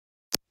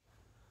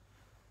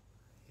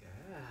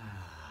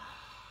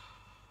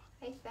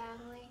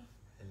family.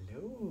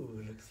 Hello,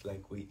 looks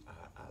like we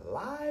are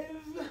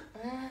alive.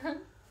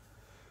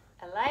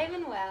 Alive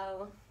and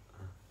well.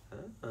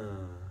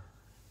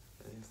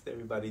 How's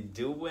everybody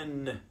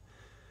doing?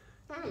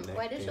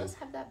 Why does yours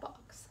have that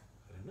box?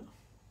 I don't know.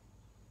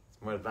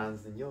 It's more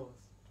advanced than yours.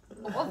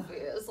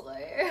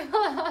 Obviously.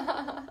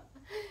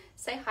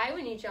 Say hi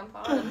when you jump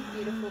on,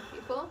 beautiful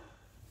people.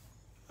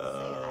 Say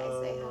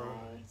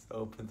hi. It's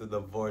open to the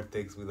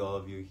vortex with all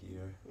of you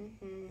here.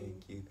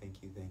 Mm-hmm.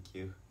 Thank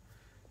you.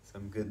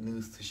 Some good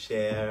news to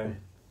share.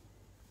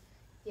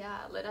 Yeah,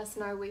 let us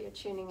know where you're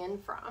tuning in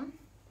from.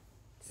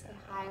 Say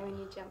hi when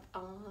you jump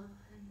on.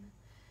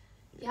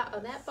 Yeah,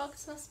 oh, that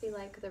box must be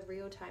like the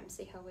real time.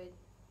 See how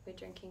we're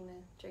drinking the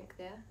drink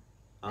there?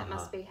 That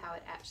must be how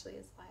it actually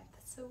is live.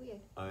 That's so weird.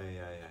 Oh,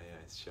 yeah.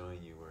 It's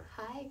showing you where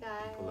hi,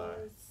 guys. people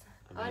are.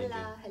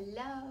 Hola,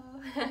 hello.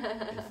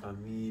 Hey,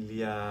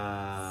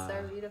 familia.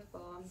 So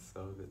beautiful.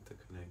 So good to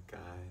connect,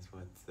 guys.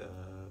 What's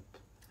up?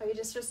 Oh, you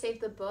just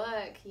received the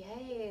book.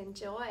 Yay,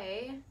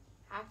 enjoy.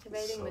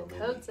 Activating So the many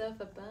codes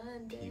of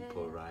abundance.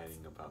 People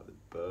writing about the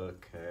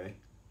book, hey?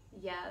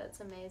 Yeah,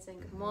 that's amazing.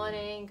 Good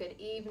morning, good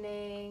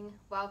evening.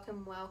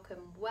 Welcome.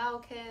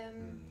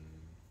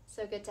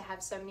 So good to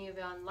have so many of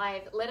you on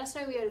live. Let us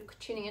know where you're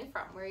tuning in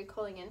from. Where are you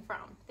calling in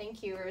from?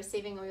 Thank you. We're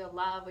receiving all your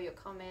love, all your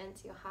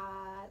comments, your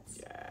hearts.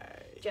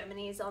 Yay.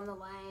 Germany's on the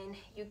line.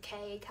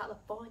 UK,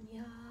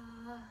 California.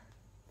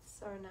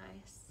 So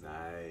nice.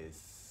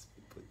 Nice.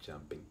 People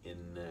jumping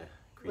in.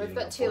 We've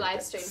got 2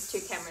 live streams, 2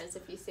 cameras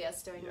if you see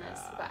us doing this.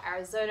 We've got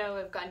Arizona,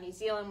 we've got New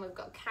Zealand, we've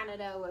got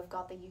Canada, we've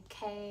got the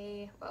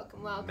UK.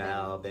 Welcome.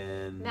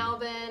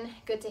 Melbourne.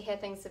 Good to hear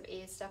things have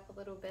eased up a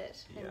little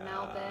bit in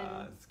Melbourne.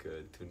 Yeah, it's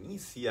good.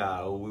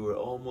 Tunisia. Oh, we were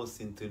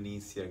almost in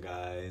Tunisia,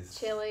 guys.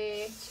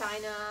 Chile,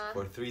 China.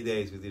 For 3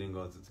 days we didn't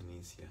go to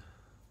Tunisia.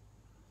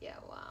 Yeah,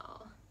 wow.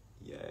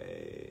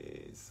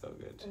 Yay, so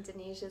good.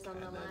 Indonesia's on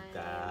Canada. the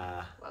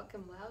line.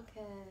 Welcome.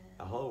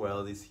 The whole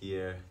world is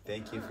here.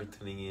 Thank you for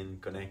tuning in,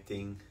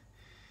 connecting,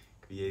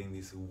 creating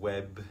this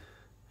web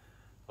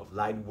of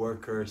light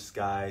workers,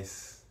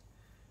 guys.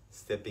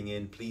 Stepping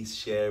in, please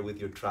share with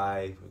your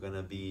tribe. We're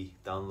gonna be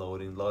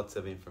downloading lots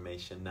of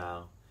information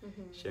now,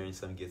 sharing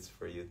some gifts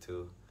for you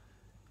too.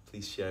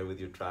 Please share with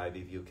your tribe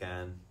if you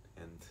can,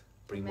 and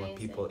bring more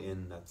people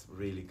in. That's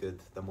really good.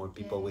 The more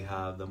people we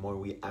have, the more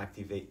we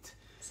activate.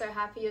 So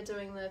happy you're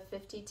doing the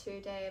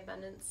 52-day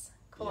abundance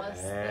course.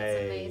 Yay.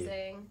 That's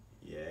amazing.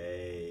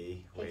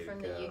 Yay. Hey,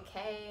 from the UK.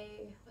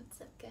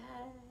 What's up,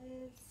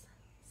 guys?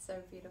 So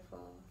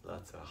beautiful.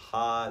 Lots of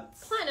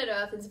hearts. Planet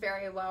Earth is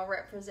very well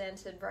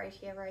represented right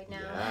here, right now.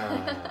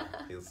 Yeah,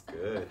 feels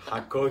good.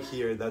 Hako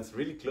here, that's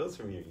really close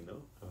from here, you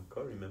know?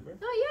 Hako, remember?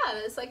 Oh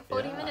yeah, it's like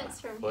 40 minutes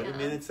from 40 here.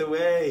 40 minutes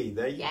away.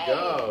 There you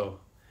go.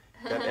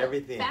 Got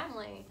everything.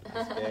 Family.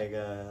 Las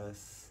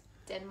Vegas.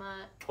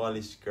 Denmark.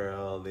 Polish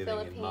girl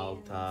living in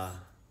Malta.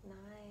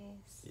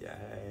 Nice.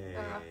 Yay.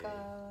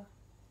 Morocco.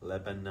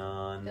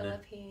 Lebanon.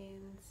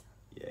 Philippines.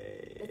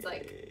 Yay. It's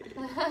like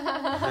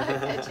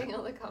catching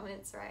all the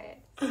comments, right?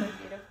 So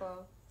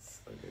beautiful.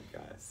 So good,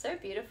 guys. So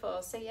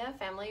beautiful. So yeah,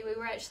 family, we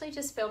were actually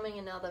just filming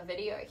another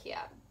video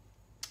here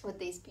with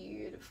these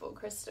beautiful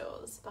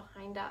crystals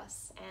behind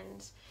us,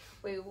 and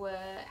we were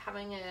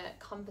having a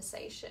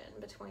conversation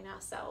between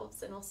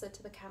ourselves and also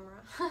to the camera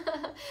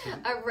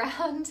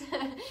around,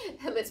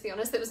 let's be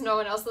honest, there was no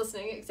one else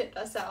listening except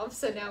ourselves,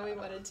 so now we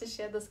wanted to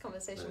share this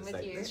conversation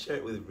with you. Let's share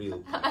it with real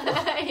people.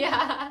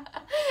 Yeah,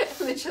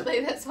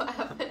 literally that's what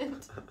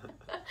happened.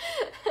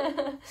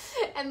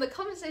 And the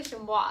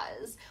conversation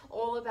was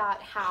all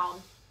about how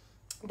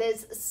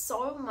there's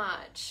so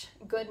much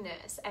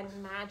goodness and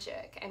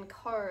magic and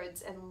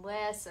codes and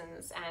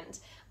lessons and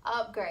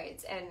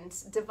upgrades and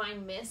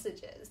divine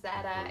messages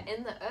that are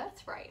in the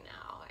earth right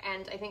now.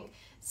 And I think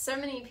so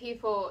many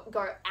people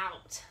go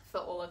out for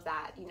all of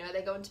that. You know,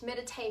 they go into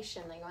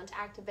meditation, they go into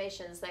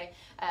activations, they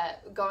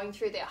going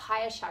through their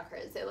higher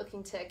chakras, they're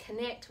looking to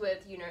connect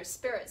with, you know,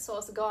 spirit,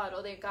 source, God,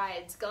 or their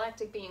guides,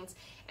 galactic beings.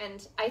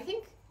 And I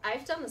think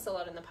I've done this a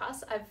lot in the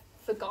past. I've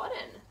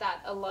forgotten that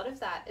a lot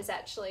of that is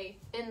actually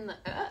in the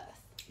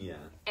earth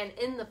and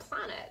in the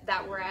planet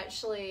that we're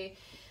actually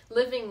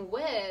living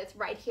with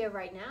right here,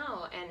 right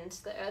now. And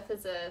the earth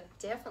is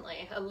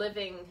definitely a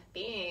living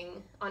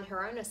being on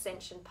her own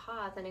ascension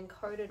path and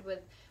encoded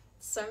with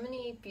so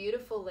many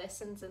beautiful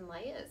lessons and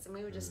layers. And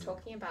we were just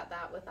talking about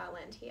that with our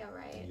land here,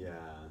 right?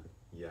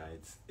 Yeah,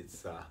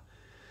 it's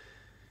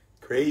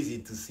crazy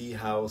to see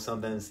how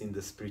sometimes in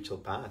the spiritual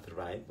path,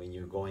 right, when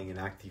you're going and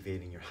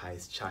activating your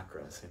highest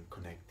chakras and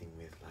connecting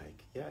with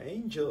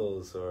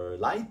angels or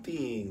light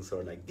beings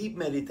or like deep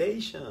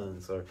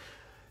meditations or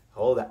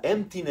all the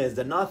emptiness,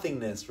 the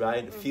nothingness,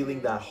 right, feeling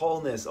that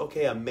wholeness,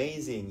 okay,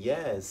 amazing,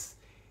 yes,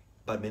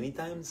 but many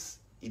times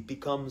it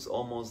becomes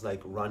almost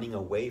like running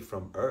away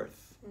from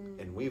earth,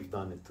 and we've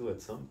done it too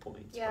at some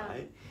point,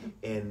 right?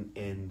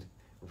 And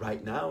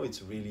right now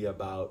it's really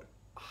about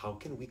how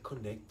can we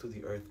connect to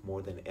the earth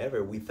more than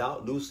ever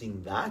without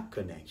losing that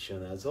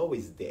connection that's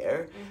always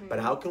there, but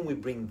how can we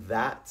bring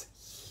that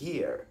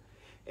here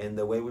And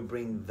the way we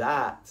bring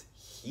that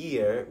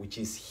here, which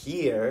is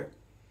here,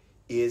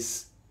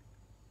 is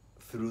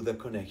through the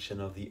connection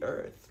of the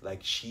earth.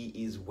 Like she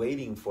is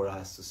waiting for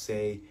us to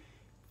say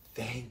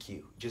thank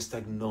you, just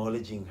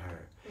acknowledging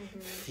her,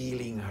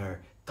 feeling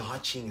her,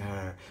 touching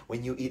her.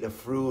 When you eat a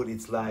fruit,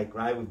 it's like,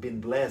 right, we've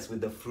been blessed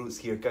with the fruits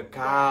here,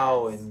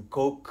 cacao and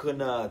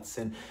coconuts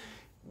and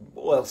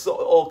well, so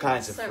all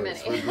kinds of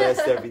fruits. We're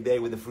blessed every day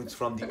with the fruits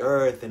from the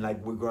earth, and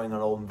like we're growing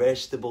our own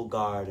vegetable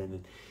garden,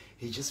 and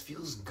it just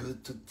feels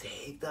good to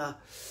take the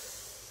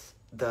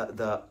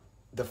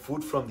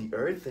food from the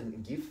earth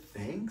and give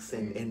thanks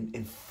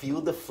and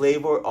feel the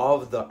flavor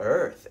of the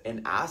earth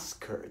and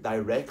ask her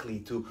directly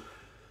to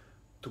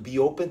be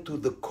open to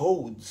the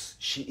codes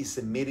she is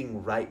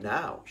emitting right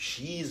now.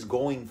 She's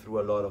going through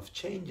a lot of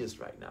changes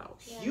right now,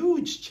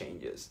 huge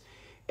changes.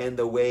 And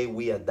the way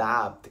we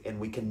adapt and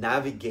we can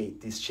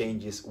navigate these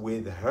changes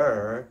with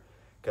her,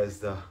 because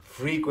the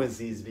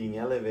frequency is being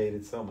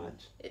elevated so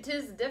much. It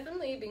is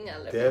definitely being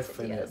elevated.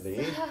 Definitely.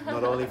 Yes.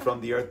 Not only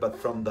from the earth, but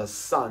from the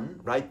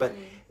sun, right? But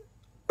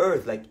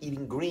earth, like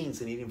eating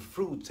greens and eating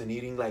fruits and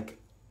eating like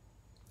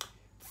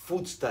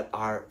foods that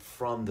are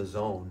from the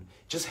zone,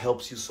 just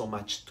helps you so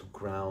much to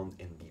ground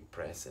and be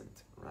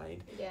present, right?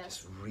 Yes.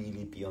 Just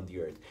really be on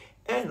the earth.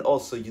 And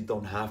also you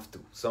don't have to.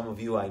 Some of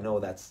you, I know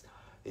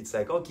it's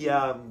like, okay,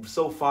 I'm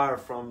so far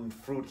from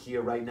fruit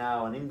here right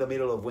now, and in the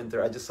middle of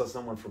winter. I just saw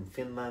someone from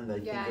Finland. I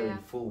think they're in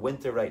full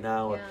winter right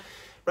now,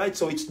 right?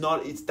 So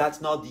that's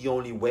not the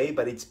only way,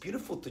 but it's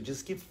beautiful to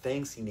just give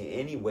thanks in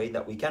any way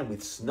that we can.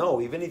 With snow,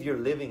 even if you're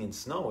living in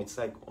snow, it's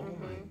like, oh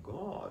my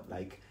God,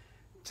 like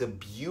the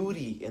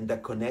beauty and the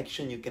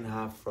connection you can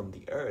have from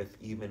the earth,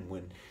 even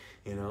when,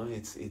 you know,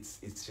 it's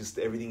just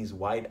everything is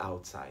white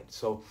outside.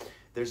 So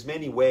there's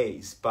many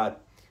ways,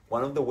 but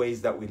one of the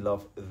ways that we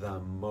love the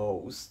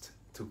most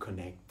to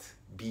connect,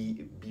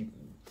 be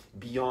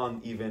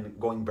beyond even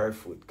going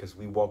barefoot, because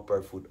we walk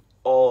barefoot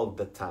all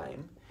the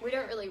time. We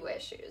don't really wear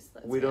shoes.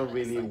 We don't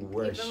really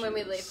wear even shoes. Even when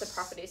we leave the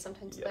property,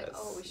 sometimes it's like,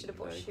 oh, we should have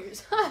bought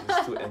shoes.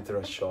 Just to enter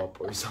a shop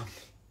or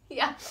something.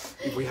 Yeah.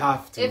 If we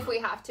have to. If we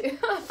have to.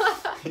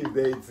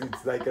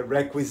 It's like a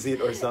requisite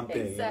or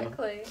something.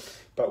 Exactly. You know?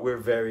 But we're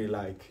very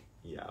like,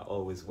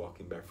 always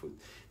walking barefoot.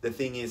 The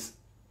thing is,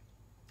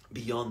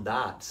 beyond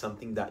that,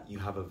 something that you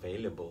have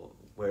available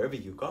wherever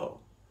you go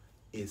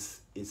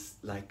is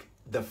like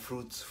the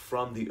fruits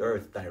from the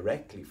earth,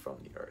 directly from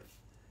the earth.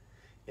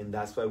 And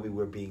that's why we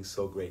were being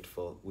so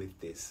grateful with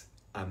these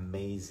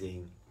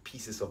amazing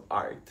pieces of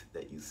art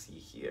that you see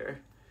here.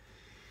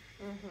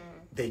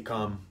 They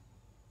come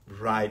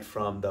right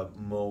from the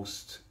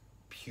most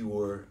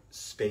pure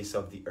space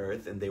of the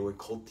earth, and they were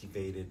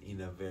cultivated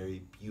in a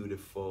very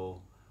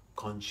beautiful,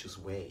 conscious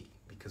way.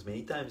 Because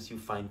many times you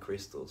find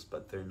crystals,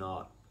 but they're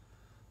not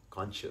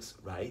conscious,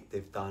 right?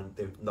 They've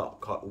not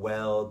caught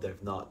well,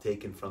 they've not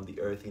taken from the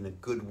earth in a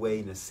good way,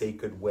 in a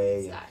sacred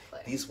way. Exactly.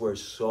 These were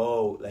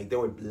so, like, they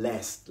were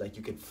blessed, like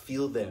you could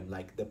feel them,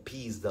 like the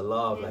peace, the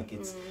love, like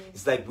it's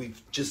like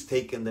we've just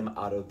taken them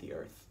out of the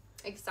earth.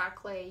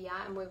 Exactly,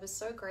 yeah. And we were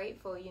so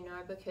grateful, you know,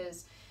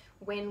 because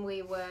when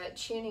we were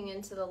tuning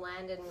into the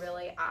land and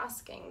really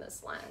asking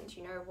this land,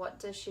 you know, what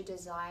does she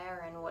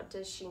desire and what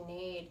does she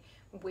need,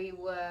 we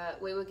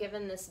were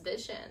given this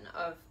vision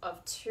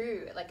of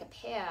two, like a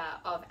pair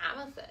of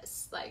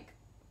amethysts, like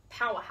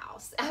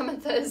powerhouse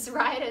amethysts,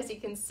 right, as you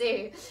can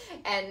see.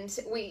 And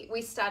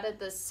we started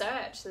this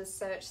search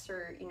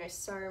through, you know,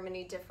 so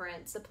many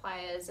different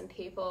suppliers and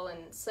people in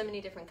so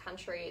many different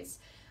countries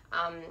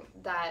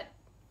that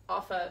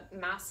offer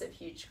massive,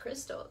 huge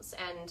crystals.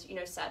 And, you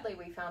know, sadly,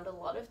 we found a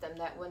lot of them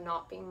that were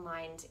not being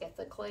mined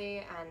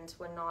ethically and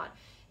were not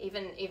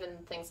even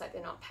things like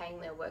they're not paying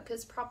their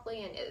workers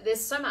properly. And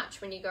there's so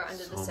much when you go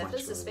under the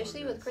surface,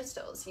 especially with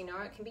crystals, you know,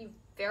 it can be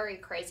very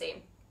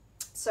crazy.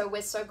 So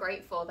we're so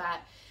grateful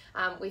that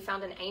we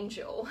found an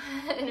angel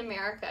in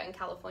America, in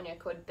California,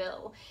 called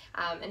Bill,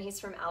 and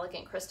he's from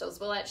Elegant Crystals.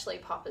 We'll actually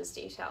pop his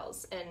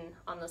details in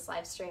on this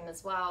live stream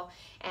as well.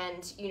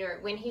 And, you know,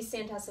 when he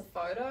sent us a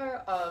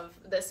photo of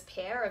this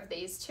pair of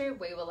these two,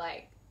 we were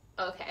like,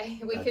 okay,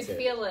 we could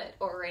feel it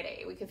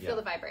already. We could feel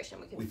the vibration.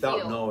 We could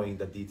without knowing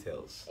the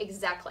details.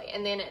 Exactly.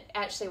 And then it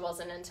actually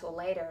wasn't until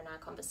later in our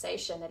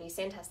conversation that he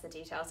sent us the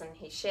details, and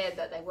he shared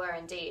that they were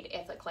indeed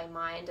ethically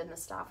mined and the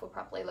staff were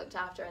properly looked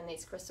after, and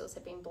these crystals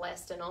had been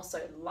blessed and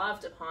also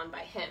loved upon by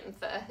him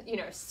for, you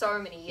know, so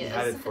many years. He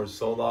had it for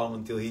so long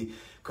until he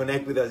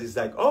connected with us. He's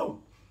like, oh,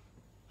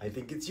 I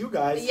think it's you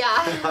guys.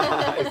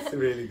 Yeah. It's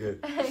really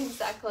good.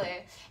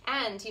 Exactly.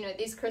 And, you know,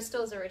 these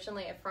crystals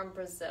originally are from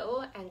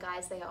Brazil, and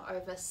guys, they are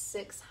over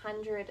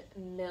 600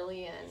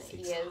 million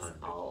years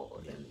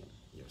old.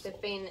 They've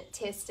been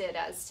tested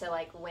as to,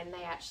 like, when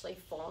they actually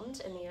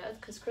formed in the earth,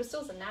 because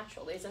crystals are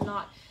natural. These are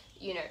not,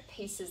 you know,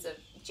 pieces of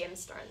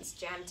gemstones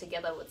jammed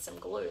together with some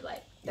glue.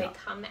 Like, they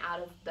come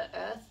out of the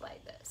earth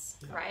like this,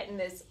 right? And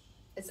there's,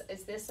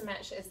 is there some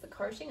actually, is the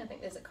coating? I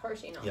think there's a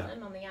coating on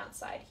them on the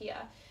outside here.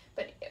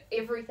 But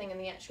everything in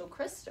the actual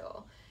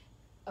crystal,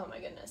 oh my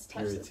goodness,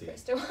 touch this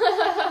crystal.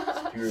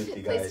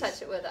 Purity, guys. Please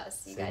touch it with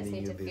us. You guys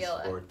need to feel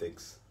it.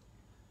 Vortex.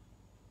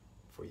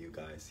 for you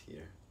guys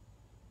here.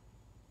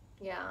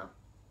 Yeah.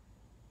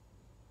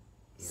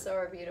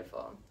 So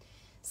beautiful.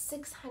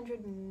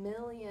 600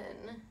 million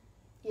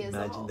years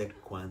Imagine old. the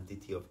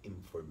quantity of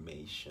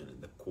information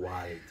and the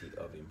quality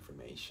of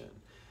information,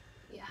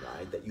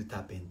 right, that you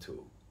tap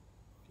into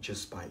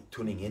just by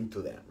tuning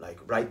into them. Like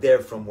right there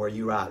from where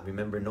you're at,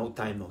 remember, no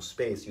time, no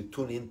space. You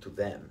tune into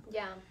them.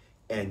 Yeah.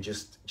 And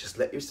just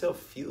let yourself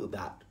feel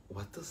that.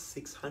 What does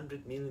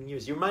 600 million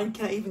years? Your mind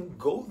can't even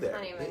go there.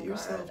 Let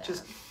yourself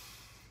just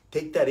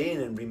take that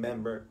in and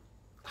remember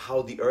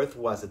how the earth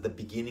was at the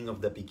beginning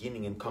of the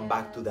beginning and come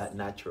back to that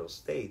natural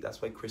state.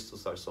 That's why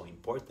crystals are so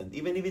important.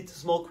 Even if it's a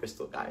small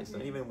crystal, guys.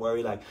 Don't even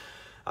worry like,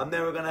 I'm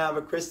never going to have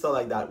a crystal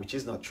like that, which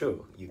is not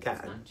true. You can.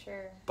 It's not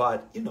true.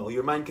 But, you know,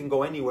 your mind can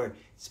go anywhere.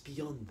 It's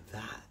beyond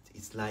that.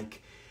 It's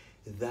like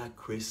that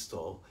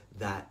crystal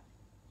that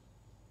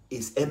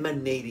is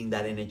emanating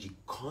that energy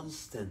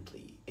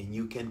constantly, and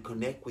you can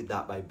connect with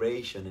that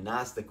vibration and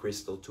ask the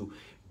crystal to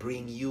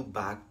bring you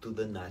back to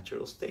the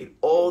natural state.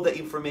 All the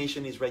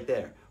information is right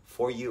there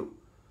for you,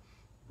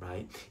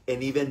 right?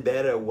 And even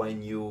better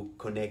when you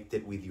connect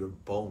it with your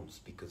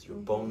bones, because your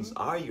bones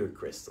are your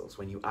crystals.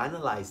 When you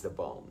analyze the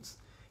bones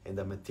and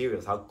the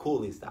materials, how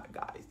cool is that,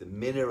 guys? The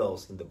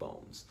minerals in the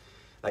bones.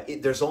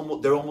 Like they're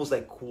almost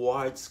like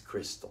quartz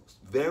crystals,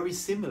 very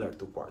similar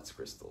to quartz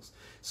crystals.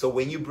 So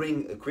when you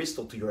bring a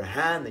crystal to your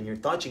hand and you're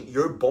touching,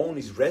 your bone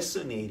is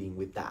resonating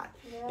with that,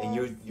 and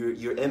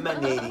you're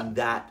emanating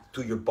that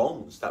to your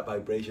bones, that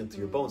vibration to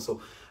your bones.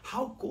 So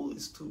how cool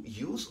is to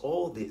use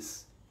all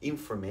this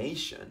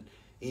information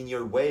in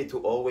your way to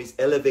always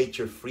elevate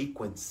your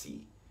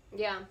frequency,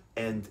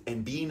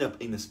 and be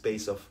in a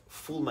space of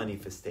full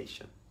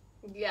manifestation.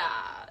 Yeah,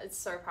 it's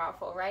so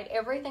powerful, right?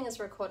 Everything is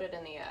recorded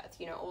in the earth.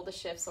 You know, all the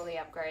shifts, all the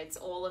upgrades,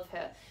 all of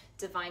her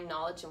divine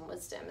knowledge and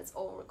wisdom, it's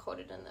all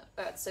recorded in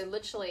the earth. So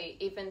literally,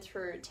 even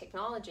through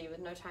technology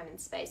with no time and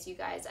space, you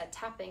guys are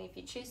tapping, if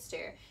you choose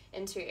to,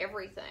 into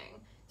everything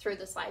through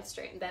this live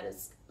stream that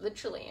is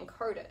literally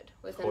encoded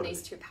within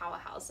these two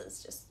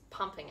powerhouses just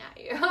pumping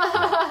at you.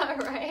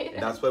 Right?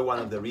 And that's why one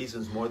of the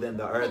reasons, more than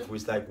the earth,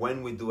 was like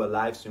when we do a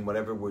live stream,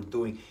 whatever we're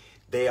doing,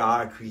 they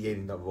are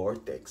creating the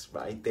vortex,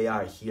 right? They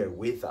are here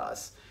with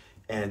us,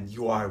 and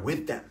you are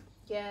with them,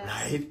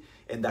 right?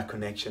 And that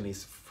connection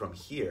is from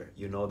here,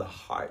 you know, the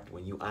heart.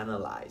 When you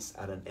analyze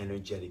at an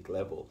energetic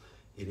level,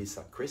 it is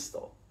a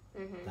crystal,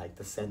 like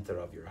the center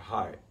of your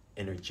heart.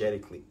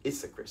 Energetically,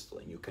 is a crystal,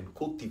 and you can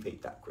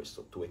cultivate that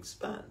crystal to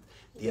expand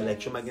the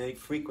electromagnetic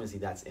frequency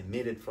that's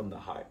emitted from the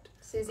heart.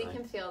 Susie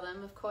can feel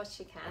them. Of course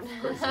she can.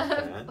 Of course you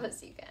can. Of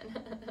course you can.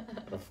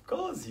 Of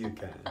course you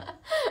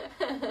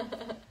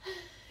can.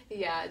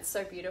 Yeah, it's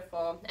so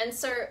beautiful. And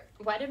so,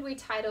 why did we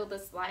title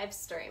this live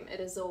stream, It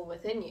Is All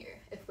Within You,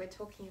 if we're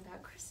talking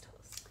about crystals?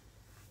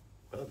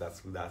 Well,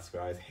 that's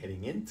where I was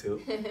heading into,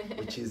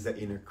 which is the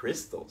inner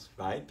crystals,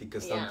 right?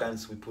 Because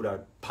sometimes we put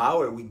our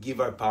power, we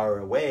give our power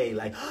away.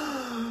 Like,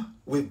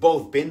 we've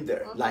both been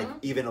there, like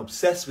even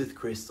obsessed with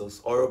crystals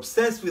or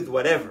obsessed with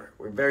whatever.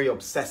 We're very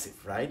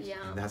obsessive, right? Yeah.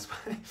 And that's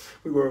why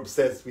we were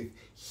obsessed with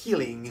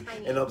healing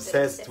and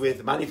obsessed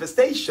with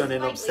manifestation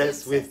and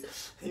obsessed with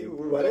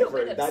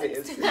whatever that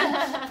is.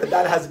 But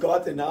that has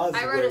gotten us.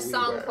 I wrote a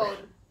song called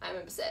I'm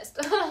Obsessed.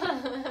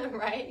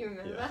 Right? You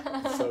remember?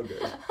 Yeah, so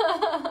good.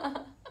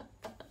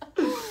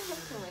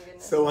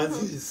 So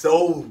once you're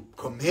so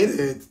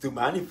committed to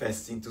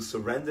manifesting, to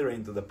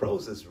surrendering to the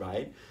process,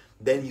 right?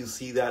 Then you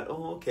see that,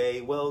 oh, okay,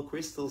 well,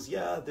 crystals,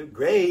 yeah, they're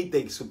great.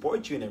 They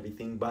support you and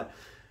everything. But,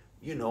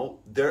 you know,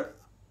 they're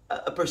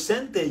a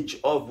percentage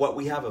of what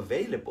we have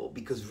available,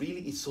 because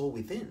really it's all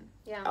within.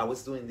 Yeah. I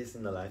was doing this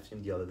in the live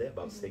stream the other day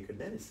about sacred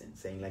medicine,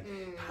 saying like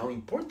how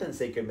important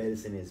sacred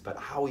medicine is, but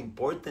how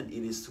important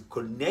it is to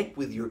connect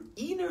with your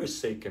inner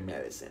sacred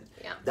medicine.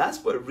 Yeah.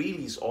 That's what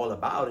really is all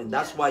about. And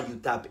that's why you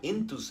tap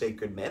into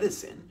sacred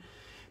medicine,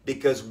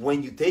 because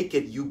when you take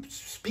it, you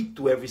speak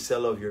to every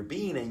cell of your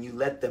being and you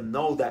let them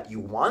know that you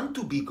want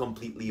to be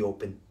completely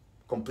open,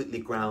 completely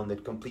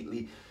grounded,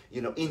 completely,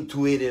 you know,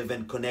 intuitive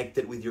and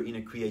connected with your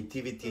inner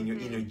creativity and your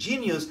inner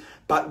genius,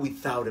 but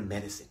without a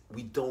medicine.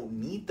 We don't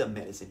need the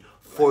medicine.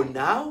 For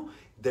now,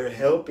 they're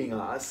helping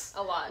us.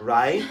 A lot.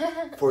 Right?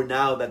 For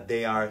now that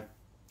they are,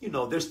 you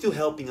know, they're still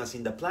helping us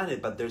in the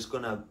planet, but there's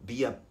going to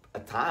be a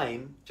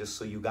time, just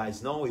so you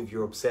guys know, if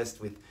you're obsessed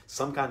with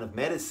some kind of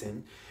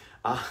medicine,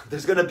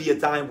 there's going to be a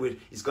time where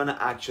it's going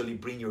to actually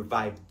bring your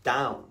vibe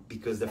down,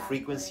 because the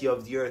frequency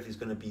of the earth is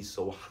going to be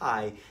so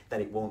high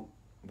that it won't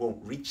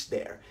reach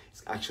there.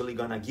 It's actually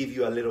gonna give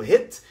you a little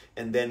hit,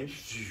 and then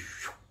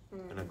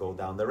gonna go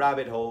down the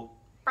rabbit hole.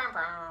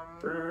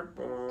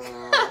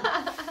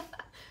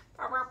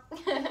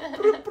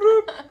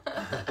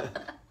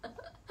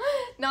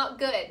 Not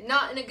good.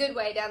 Not in a good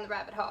way down the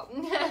rabbit hole.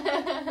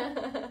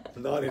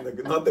 Not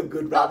the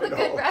good rabbit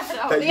hole.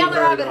 The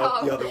other rabbit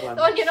hole. The other one.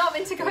 The one you're not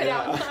meant to go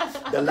down.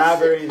 The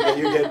labyrinth that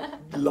you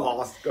get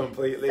lost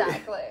completely.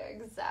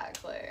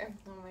 Exactly.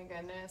 Oh my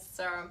goodness.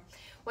 So,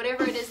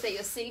 whatever it is that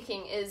you're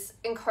seeking is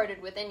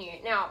encoded within you.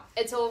 Now,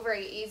 it's all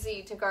very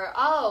easy to go,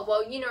 oh,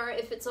 well, you know,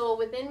 if it's all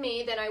within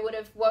me, then I would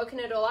have woken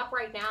it all up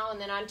right now, and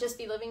then I'd just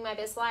be living my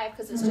best life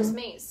because it's just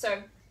me.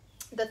 So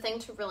the thing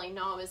to really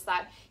know is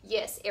that,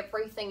 yes,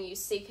 everything you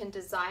seek and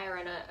desire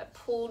and are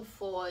pulled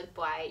forward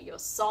by your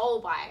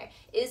soul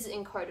is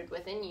encoded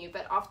within you,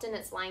 but often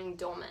it's lying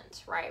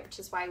dormant, right? Which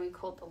is why we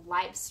call the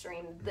live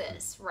stream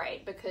this,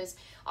 right? Because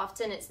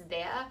often it's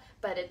there,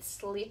 but it's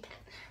sleeping,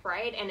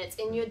 right? And it's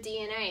in your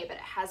DNA, but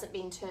it hasn't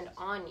been turned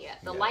on yet.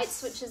 The light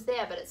switch is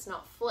there, but it's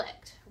not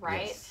flicked,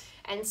 right? Yes.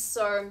 And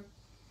so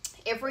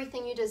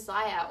everything you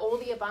desire, all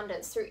the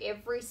abundance through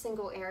every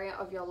single area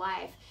of your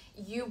life,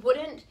 you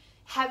wouldn't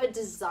have a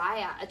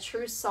desire, a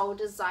true soul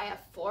desire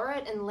for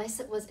it unless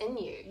it was in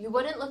you. You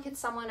wouldn't look at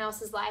someone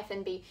else's life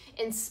and be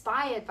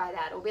inspired by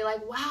that or be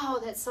like,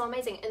 wow, that's so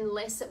amazing,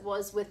 unless it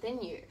was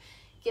within you.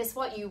 Guess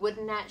what? You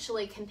wouldn't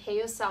actually compare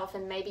yourself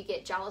and maybe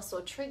get jealous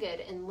or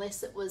triggered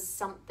unless it was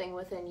something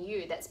within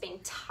you that's been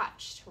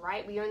touched,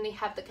 right? We only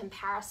have the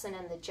comparison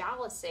and the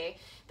jealousy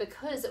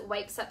because it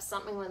wakes up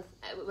something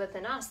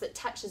within us that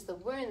touches the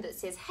wound that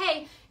says,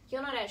 hey,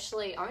 you're not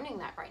actually owning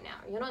that right now.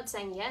 You're not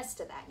saying yes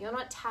to that. You're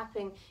not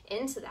tapping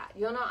into that.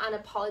 You're not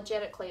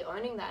unapologetically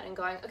owning that and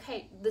going,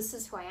 okay, this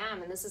is who I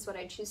am and this is what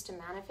I choose to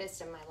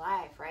manifest in my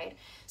life, right?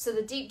 So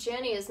the deep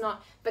journey is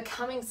not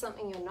becoming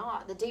something you're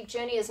not. The deep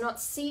journey is not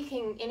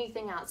seeking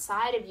anything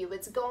outside of you.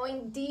 It's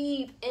going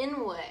deep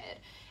inward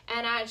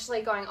and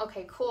actually going,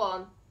 okay,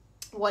 cool.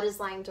 What is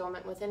lying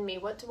dormant within me?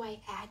 What do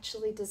I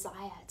actually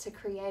desire to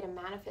create and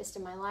manifest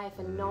in my life?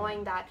 And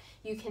knowing that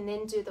you can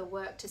then do the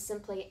work to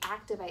simply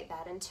activate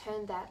that and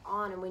turn that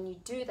on. And when you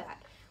do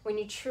that, when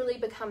you truly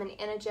become an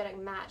energetic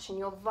match and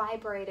you're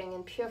vibrating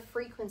in pure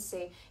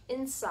frequency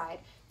inside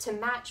to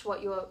match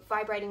what you're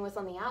vibrating with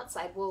on the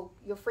outside, well,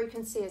 your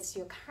frequency is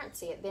your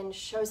currency. It then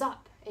shows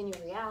up in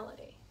your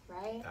reality,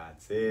 right?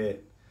 That's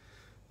it.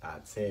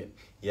 That's it.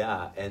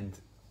 Yeah. And,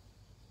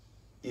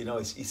 you know,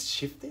 it's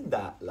shifting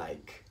that,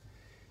 like,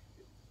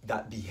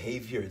 that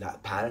behavior,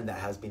 that pattern that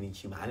has been in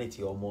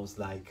humanity, almost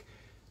like,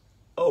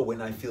 oh,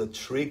 when I feel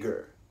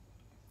trigger,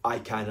 I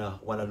kind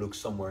of want to look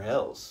somewhere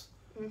else.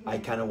 I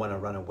kind of want to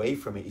run away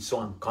from it. It's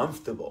so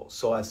uncomfortable.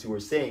 So as you were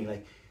saying,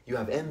 like, you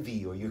have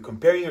envy, or you're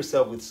comparing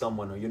yourself with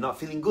someone, or you're not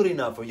feeling good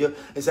enough, or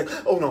it's like,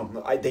 oh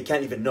no, they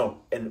can't even know.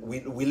 And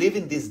we live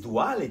in this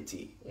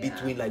duality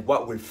between like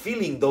what we're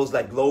feeling, those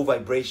like low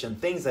vibration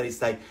things, that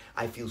it's like,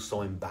 I feel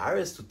so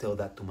embarrassed to tell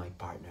that to my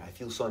partner. I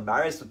feel so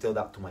embarrassed to tell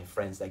that to my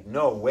friends. Like,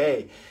 no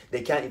way,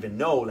 they can't even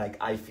know. Like,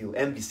 I feel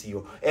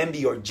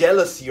envy or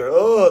jealousy, or,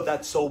 oh,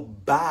 that's so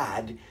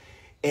bad.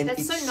 And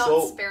that's it's so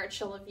not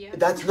spiritual of you.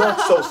 That's not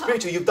so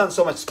spiritual. You've done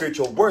so much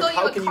spiritual work.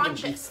 How can you even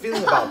be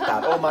feeling about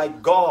that? Oh my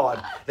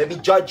God, let me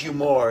judge you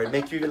more and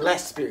make you even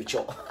less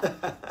spiritual.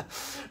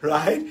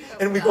 Right?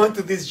 And we go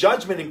into this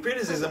judgment and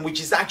criticism, which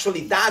is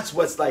actually, that's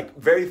what's like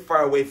very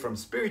far away from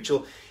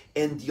spiritual.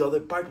 And the other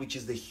part, which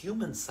is the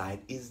human side,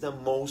 is the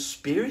most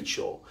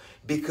spiritual.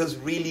 Because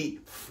really,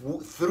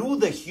 through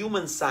the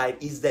human side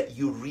is that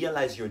you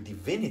realize your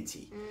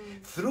divinity.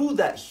 Through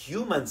that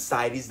human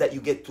side is that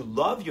you get to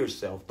love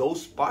yourself,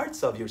 those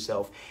parts of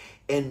yourself,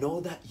 and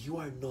know that you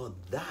are not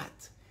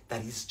that.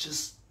 That is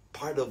just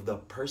part of the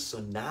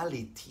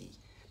personality,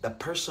 the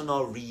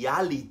personal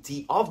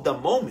reality of the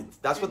moment.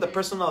 That's what the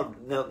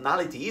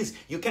personality is.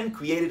 You can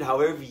create it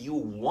however you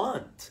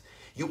want.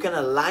 You can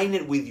align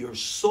it with your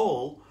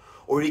soul,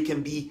 or it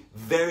can be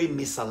very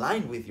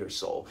misaligned with your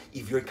soul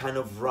if you're kind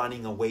of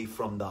running away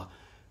from the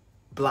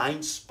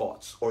blind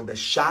spots or the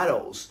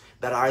shadows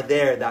that are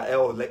there, that,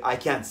 oh, like, I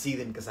can't see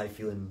them because I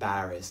feel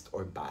embarrassed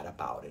or bad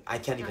about it. I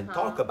can't even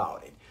talk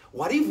about it.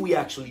 What if we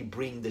actually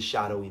bring the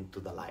shadow into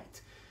the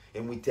light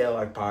and we tell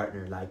our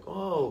partner, like,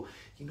 oh,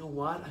 you know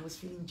what? I was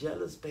feeling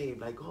jealous, babe.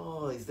 Like,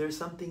 oh, is there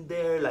something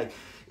there? Like,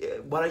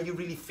 what are you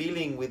really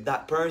feeling with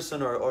that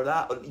person or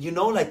that? You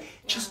know, like,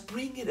 just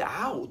bring it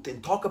out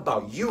and talk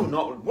about you.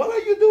 Not, what are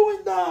you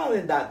doing that?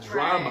 And that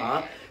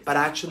drama, but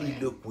actually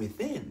look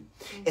within.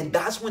 And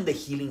that's when the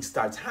healing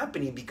starts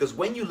happening, because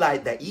when you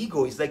light the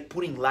ego, it's like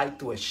putting light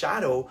to a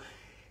shadow.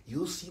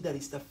 You'll see that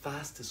it's the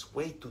fastest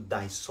way to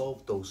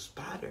dissolve those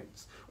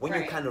patterns. When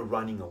you're kind of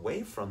running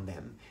away from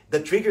them, the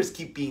triggers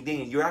keep being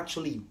there, and you're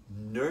actually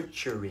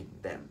nurturing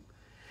them.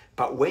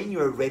 But when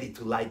you're ready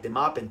to light them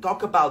up and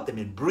talk about them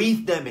and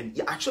breathe them and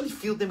you actually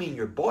feel them in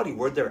your body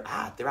where they're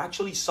at. They're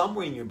actually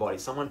somewhere in your body.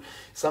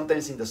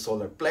 Sometimes in the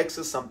solar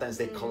plexus, sometimes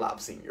they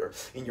collapse in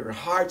your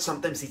heart.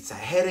 Sometimes it's a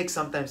headache.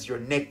 Sometimes your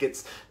neck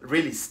gets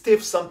really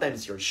stiff.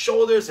 Sometimes your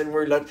shoulders, and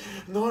we're like,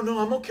 no,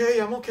 I'm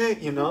okay,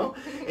 you know?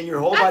 And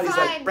your whole body's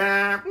like,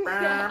 bah,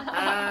 bah,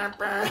 bah,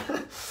 bah.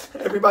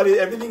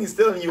 Everything is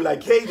telling you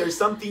like, hey, there's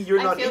something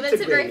you're not integrating. I feel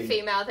that's a very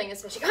female thing,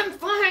 especially. I'm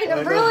fine.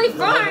 I'm really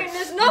fine.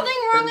 There's nothing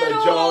wrong at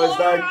all. It's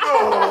like,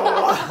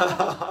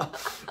 oh,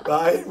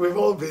 right? We've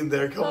all been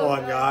there. Come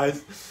on,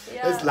 guys.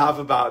 Yeah. Let's laugh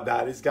about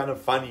that. It's kind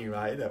of funny,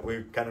 right? That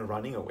we're kind of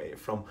running away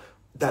from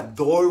that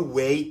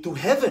doorway to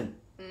heaven.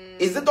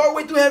 It's the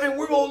doorway to heaven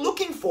we're all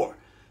looking for.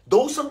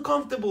 those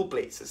uncomfortable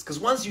places, because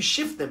once you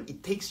shift them,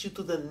 it takes you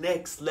to the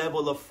next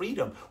level of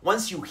freedom.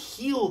 Once you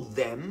heal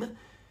them,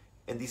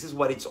 and this is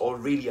what it's all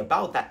really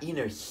about, that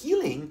inner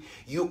healing,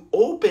 you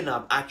open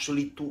up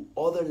actually to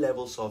other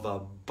levels of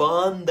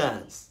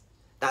abundance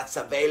that's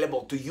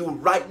available to you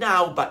right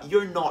now, but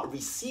you're not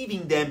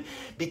receiving them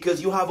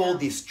because you have all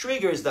these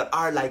triggers that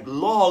are like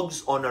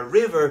logs on a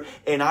river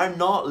and are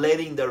not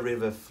letting the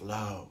river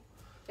flow.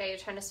 Yeah, you're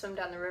trying to swim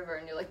down the river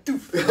and you're like,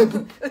 doof,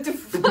 doof.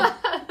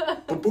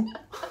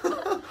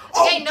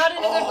 Okay, not in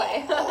a good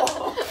way.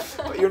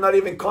 But you're not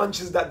even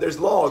conscious that there's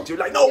logs. You're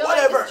like, no, you're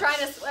whatever. Like, just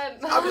trying to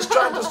swim. I'm just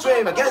trying to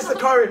swim against the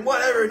current,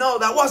 whatever. No,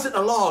 that wasn't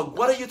a log.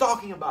 What are you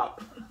talking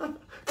about?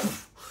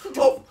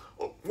 Oh,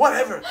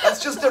 whatever.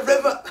 That's just a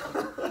river.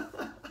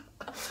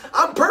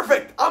 I'm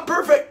perfect.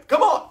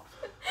 Come on.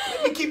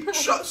 Let me keep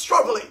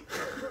struggling.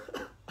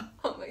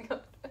 Oh my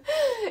God.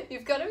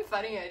 You've gotten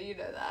funnier, do you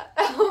know that?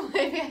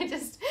 Maybe I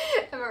just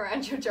am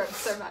around your jokes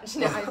so much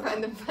now I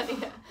find them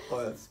funnier.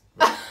 Oh,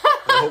 I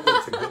hope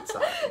that's a good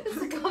sign.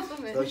 It's a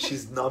compliment. So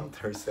she's numbed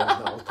herself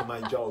now to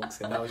my jokes,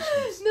 and now she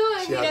has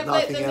I've let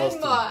nothing them else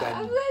in to more. then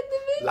I've let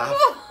them in laugh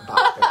more.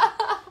 about them.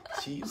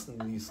 She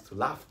used to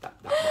laugh that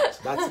much.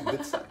 That's a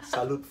good sign.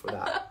 Salute for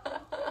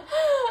that.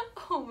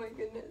 Oh my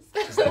goodness.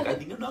 She's like, I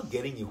think I'm not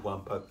getting you,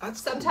 JuanPa.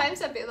 That's cool.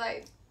 Sometimes I'd be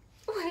like,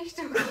 what are you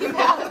talking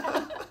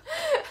about?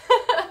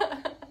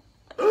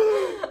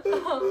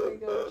 Oh my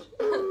gosh.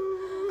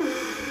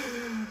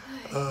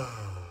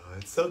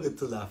 It's so good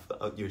to laugh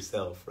at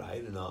yourself,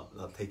 right? And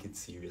not take it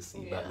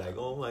seriously. Yeah. But like,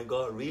 oh my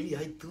God, really?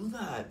 I do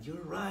that.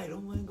 You're right. Oh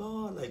my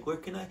God. Like, where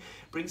can I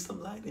bring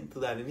some light into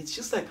that? And it's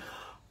just like,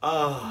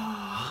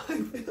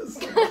 it feels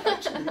so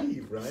much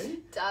relief, right?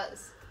 It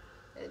does.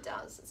 It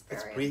does. It's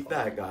very Let's breathe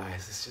important. that,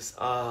 guys. It's just,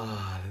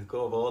 let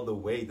go of all the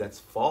weight. That's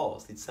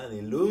false. It's an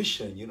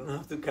illusion. You don't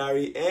have to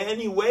carry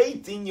any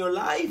weight in your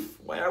life.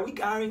 Why are we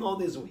carrying all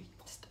this weight?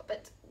 Stop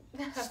it.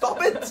 Stop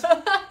it!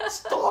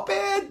 Stop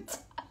it!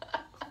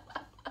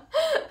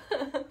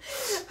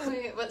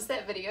 Wait, what's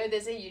that video?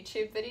 There's a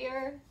YouTube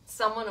video.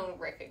 Someone will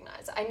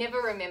recognize it. I never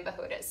remember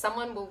who it is.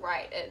 Someone will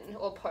write in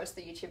or post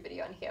the YouTube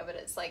video on here, but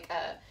it's like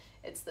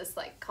it's this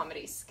like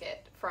comedy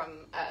skit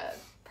from a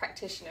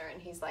practitioner,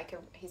 and he's like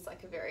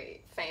a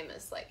very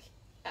famous like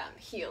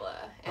healer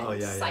and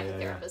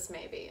psychotherapist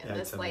maybe. And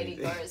this lady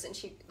goes and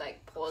she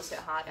like pours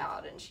her heart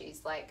out, and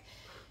she's like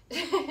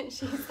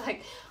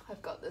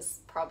I've got this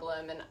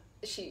problem, and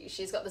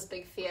she's got this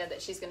big fear that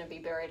she's going to be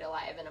buried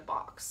alive in a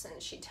box, and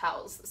she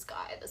tells this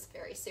guy this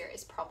very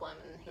serious problem,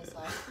 and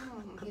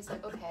he's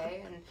like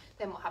okay, and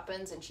then what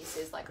happens? And she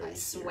says like, I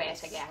swear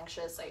to get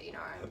anxious, so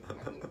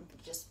I'm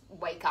just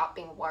wake up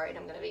being worried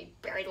I'm going to be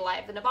buried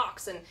alive in a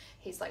box. And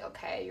he's like,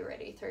 okay, are you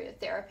ready through your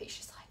therapy?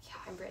 She's like,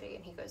 yeah, I'm ready.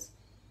 And he goes,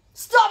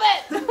 stop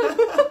it.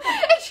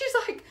 And she's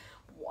like,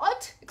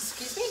 what?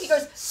 Excuse me? He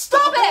goes,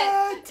 stop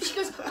it! And she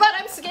goes, but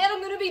I'm scared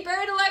I'm going to be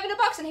buried alive in a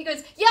box. And he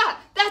goes, yeah,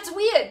 that's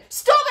weird.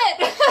 Stop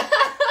it!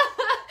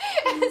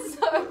 And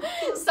so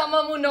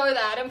someone will know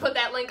that and put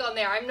that link on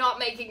there. I'm not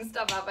making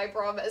stuff up, I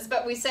promise.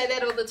 But we say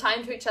that all the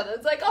time to each other.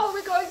 It's like, oh,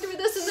 we're going through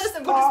this and this.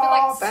 And we'll just be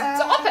like,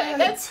 stop it.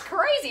 That's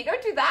crazy.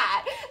 Don't do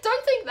that.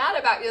 Don't think that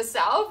about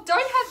yourself. Don't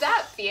have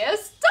that fear.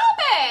 Stop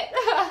it!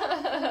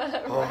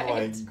 Oh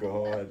my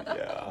God,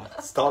 yeah.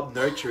 Stop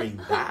nurturing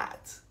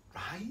that,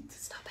 right?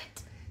 Stop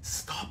it.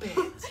 Stop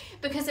it.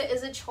 Because it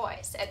is a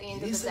choice at the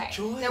end of the day.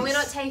 Choice. Now, we're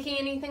not taking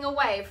anything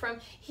away from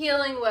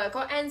healing work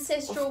or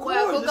ancestral Of work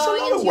course, or there's a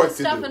going lot of into your work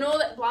to stuff do. and all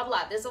that, blah,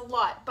 blah. There's a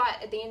lot. But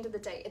at the end of the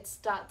day, it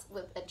starts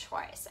with a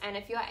choice. And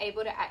if you're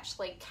able to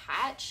actually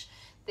catch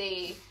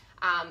the...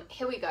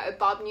 here we go,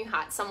 Bob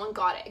Newhart. Someone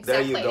got it.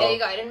 Exactly. There you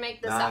go. I didn't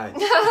make this up.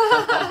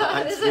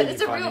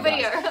 It's a real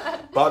video.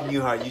 Bob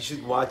Newhart, you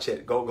should watch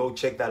it. Go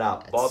check that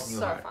out. It's Bob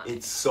so Newhart. funny.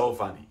 It's so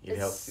funny. It It's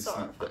helps you so see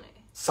funny. the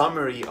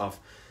summary of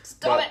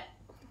Stop what it.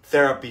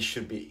 therapy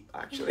should be,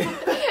 actually.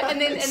 And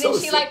then It's then so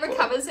she like simple.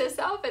 recovers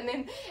herself, and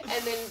then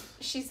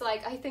she's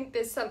like, I think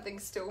there's something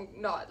still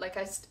not like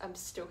I'm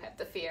still have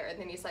the fear. And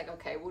then he's like,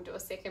 okay, we'll do a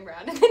second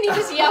round. And then he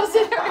just yells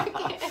at her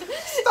again,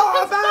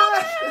 Stop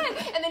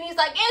it! And then he's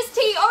like,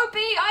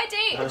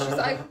 STOPID, and she's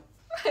like,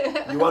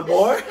 You want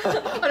more?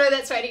 Oh no,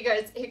 that's right. He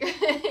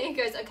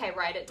goes, okay,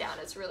 write it down.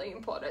 It's really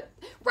important.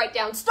 Write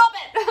down, stop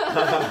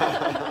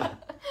it.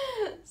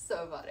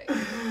 So funny.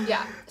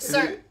 Yeah.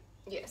 So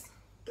yes.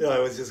 Yeah, I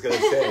was just gonna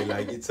say,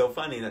 like, it's so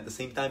funny, and at the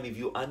same time, if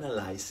you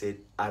analyze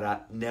it at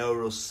a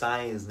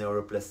neuroscience,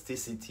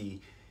 neuroplasticity,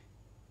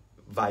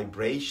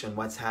 vibration,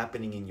 what's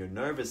happening in your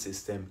nervous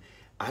system,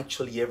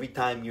 actually every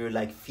time you're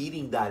like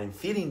feeding that and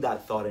feeding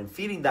that thought and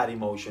feeding that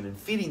emotion and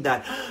feeding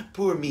that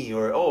poor me,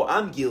 or oh,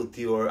 I'm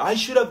guilty, or I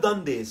should have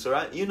done this, or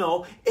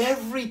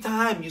every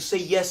time you say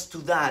yes to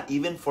that,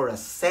 even for a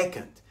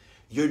second,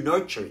 you're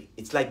nurturing.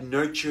 It's like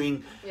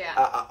nurturing,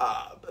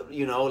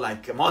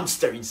 like a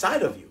monster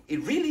inside of you.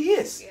 It really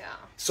is. Yeah.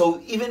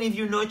 So even if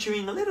you're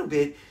nurturing a little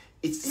bit,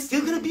 it's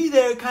still going to be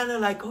there, kind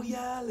of like, oh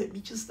yeah,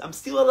 I'm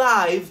still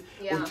alive,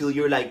 until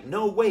you're like,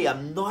 no way,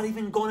 I'm not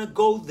even going to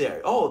go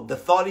there. Oh, the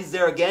thought is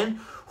there again.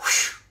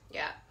 Whoosh.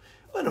 Yeah.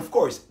 And of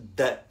course,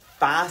 the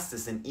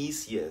fastest and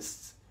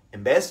easiest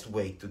and best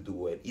way to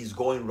do it is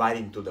going right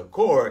into the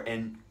core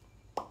and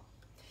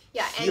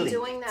and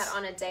doing that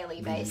on a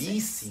daily basis.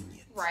 Releasing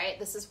it. Right?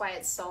 This is why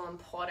it's so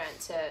important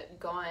to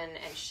go in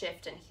and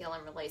shift and heal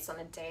and release on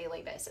a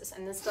daily basis.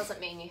 And this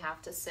doesn't mean you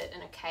have to sit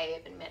in a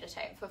cave and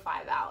meditate for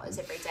 5 hours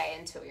every day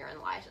until you're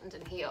enlightened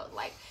and healed.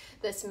 Like,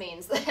 this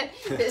means that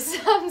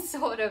there's some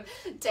sort of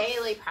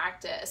daily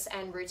practice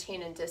and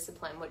routine and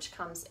discipline which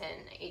comes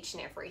in each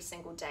and every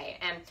single day.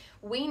 And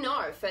we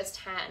know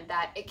firsthand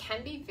that it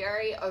can be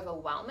very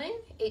overwhelming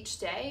each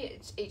day,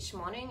 each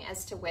morning,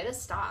 as to where to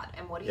start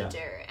and what do you do.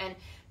 And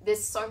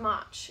there's so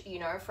much, you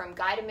know, from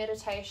guided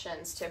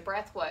meditations to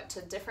breath work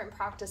to different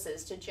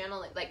practices to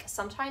journaling. Like,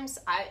 sometimes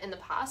in the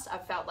past,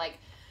 I've felt like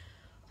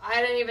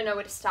I don't even know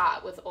where to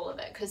start with all of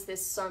it because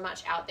there's so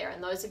much out there.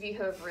 And those of you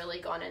who have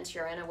really gone into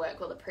your inner work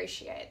will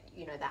appreciate,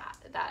 you know,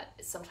 that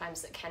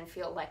sometimes it can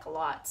feel like a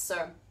lot.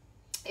 So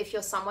if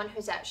you're someone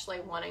who's actually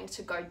wanting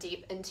to go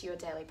deep into your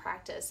daily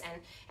practice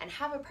and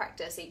have a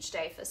practice each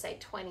day for, say,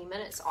 20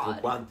 minutes odd.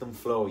 The quantum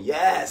flow,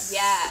 yes,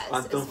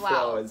 quantum as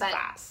well. flow is but,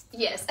 fast.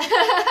 Yes,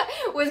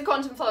 with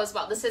quantum flow as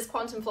well. This is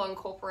quantum flow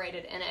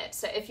incorporated in it.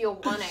 So if you're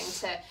wanting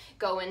to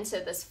go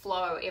into this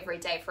flow every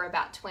day for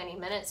about 20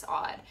 minutes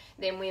odd,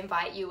 then we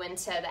invite you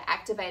into the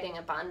Activating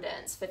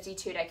Abundance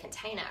 52-day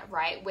container,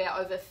 right? Where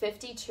over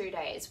 52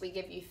 days, we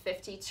give you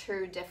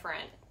 52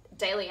 different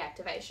daily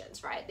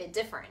activations, right? They're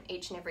different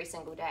each and every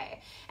single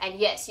day. And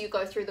yes, you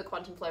go through the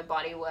quantum flow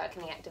body work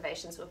and the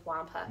activations with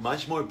JuanPa.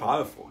 Much more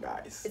powerful,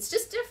 guys. It's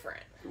just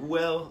different.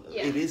 Well,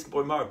 it is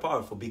more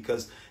powerful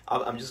because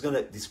I'm just going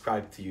to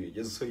describe to you,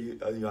 just so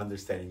you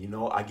understand. You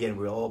know, again,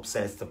 we're all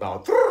obsessed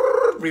about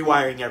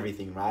rewiring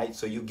everything, right?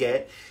 So you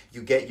read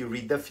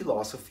the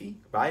philosophy,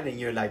 right? And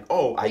you're like,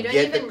 oh, I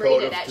get the code of today. We don't even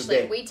read it,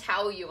 actually. We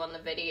tell you on the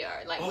video.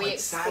 Like, we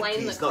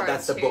explain the code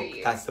that's the book.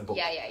 you. That's the book.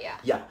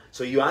 Yeah.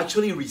 So you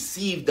actually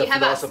receive the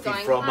philosophy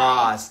from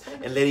us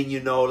and letting you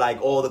know, like,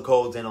 all the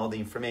codes and all the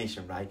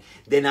information, right?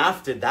 Then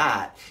after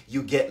that,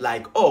 you get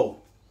like, oh,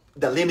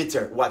 the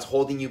limiter, what's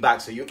holding you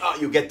back. So you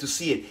get to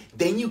see it.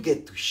 Then you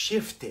get to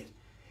shift it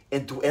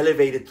and to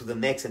elevate it to the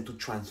next and to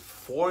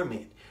transform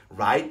it.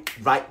 Right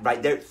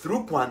there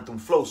through quantum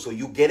flow. So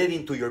you get it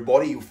into your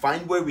body, you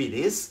find where it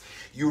is,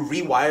 you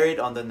rewire it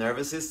on the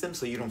nervous system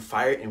so you don't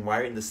fire it and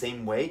wire it in the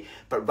same way.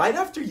 But right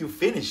after you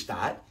finish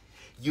that,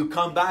 you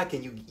come back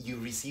and you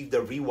receive the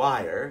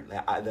rewire,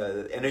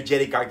 the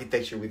energetic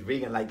architecture with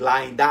Regan, like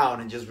lying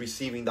down and just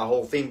receiving the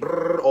whole thing,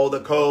 all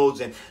the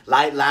codes and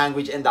light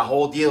language and the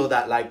whole deal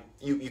that like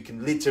you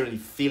can literally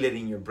feel it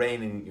in your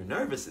brain and in your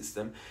nervous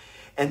system.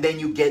 And then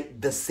you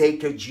get the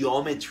sacred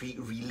geometry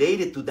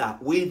related to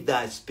that with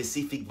that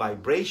specific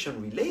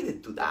vibration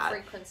related to that.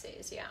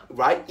 Frequencies, yeah.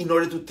 Right? In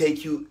order to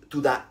take you to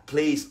that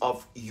place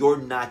of your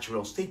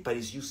natural state, but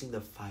it's using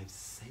the 5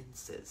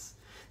 senses.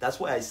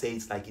 That's why I say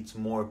it's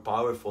more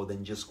powerful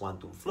than just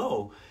quantum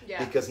flow.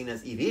 Yeah. Because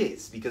it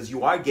is. Because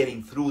you are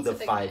getting through the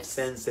 5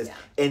 senses.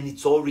 Yeah. And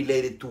it's all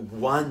related to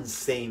one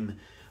same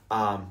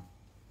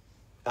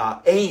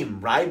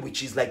aim, right?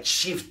 Which is like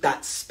shift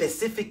that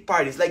specific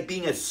part. It's like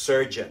being a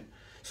surgeon.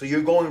 So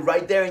you're going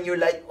right there and you're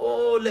like,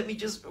 oh, let me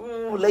just,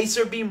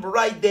 laser beam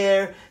right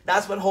there.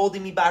 That's what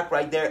holding me back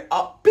right there.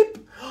 Up,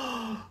 beep.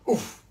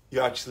 Oof.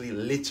 You actually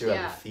literally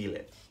feel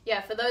it.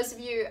 Yeah, for those of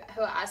you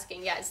who are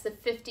asking, it's the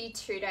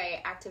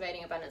 52-day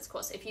Activating Abundance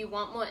course. If you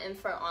want more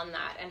info on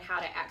that and how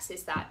to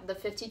access that, the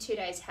 52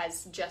 days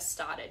has just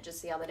started,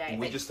 just the other day.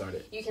 We just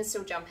started. You can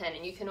still jump in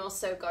and you can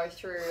also go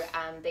through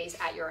these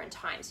at your own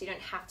time. So you don't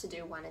have to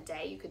do one a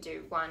day. You could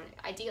do one,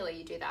 ideally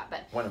you do that,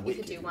 but you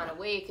could do one a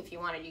week if you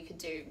wanted. You could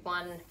do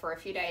one for a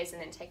few days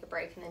and then take a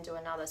break and then do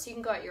another. So you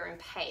can go at your own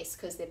pace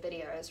because they're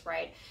videos,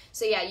 right?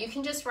 So yeah, you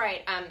can just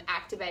write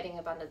Activating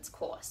Abundance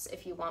course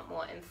if you want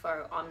more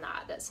info on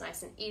that. That's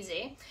nice and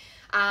easy.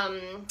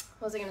 What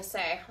was I going to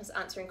say? I was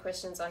answering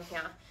questions on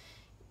here.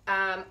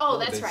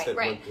 That's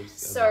right.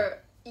 So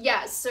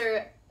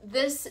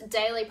this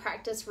daily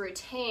practice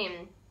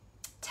routine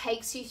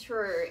takes you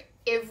through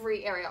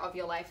every area of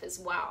your life as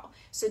well.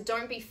 So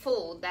don't be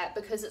fooled that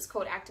because it's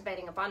called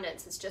Activating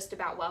Abundance, it's just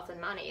about wealth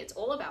and money. It's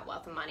all about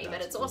wealth and money,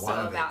 but it's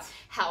also about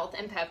health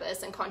and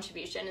purpose and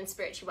contribution and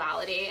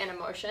spirituality and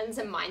emotions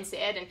and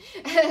mindset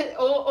and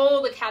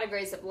all the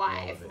categories of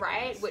life,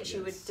 right? Which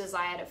you would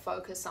desire to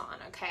focus on,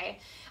 okay?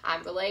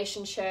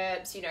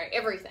 Relationships,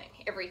 everything.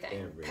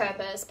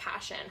 Purpose,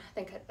 passion.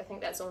 I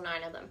think that's all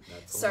 9 of them.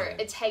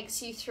 It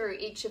takes you through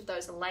each of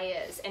those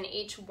layers, and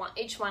each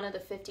one of the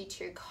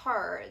 52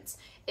 codes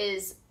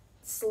is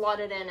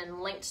slotted in and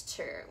linked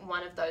to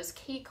one of those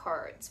key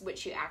codes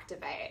which you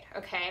activate,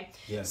 okay?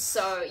 Yes.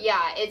 So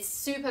it's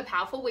super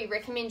powerful. We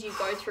recommend you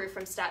go through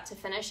from start to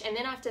finish, and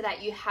then after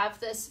that you have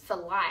this for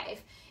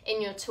life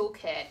in your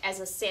toolkit as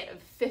a set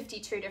of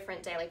 52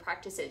 different daily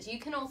practices. You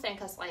can all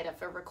thank us later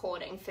for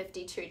recording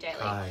 52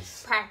 daily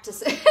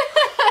practices.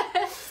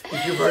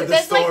 You've heard the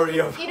story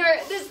of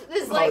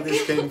there's how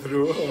this came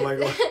through. Oh my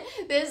god.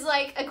 There's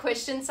like a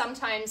question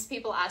sometimes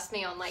people ask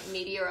me on like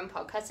media and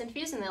podcast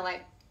interviews, and they're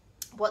like,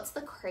 what's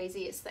the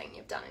craziest thing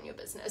you've done in your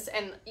business?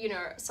 And, you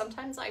know,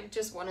 sometimes I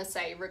just want to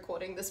say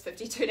recording this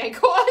 52-day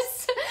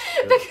course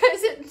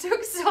because it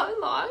took so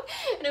long,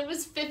 and it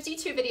was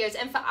 52 videos.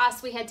 And for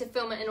us, we had to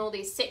film it in all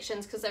these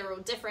sections because they were all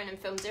different and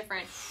filmed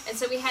different. And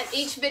so we had,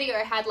 each video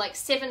had like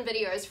 7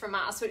 videos from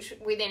us, which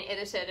we then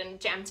edited and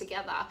jammed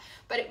together.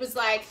 But it was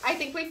like, I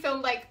think we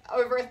filmed like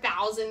over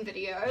 1,000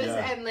 videos,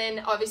 and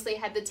then obviously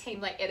had the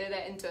team like edit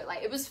it into it.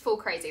 Like, it was full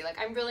crazy. Like,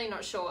 I'm really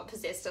not sure what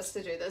possessed us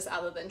to do this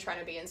other than trying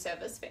to be in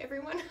service for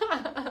everyone.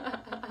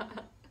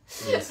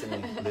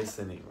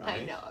 listening,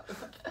 right? I know.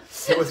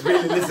 It was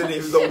really listening,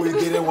 even though we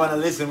didn't want to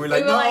listen. We're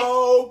like, no, I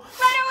don't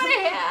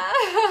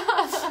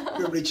want to hear.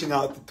 We're reaching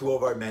out to 2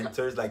 of our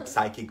mentors, like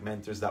psychic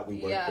mentors that we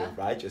work with,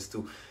 right? Just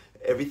to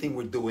everything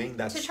we're doing,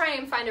 that's to try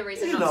and find a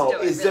reason you not know, to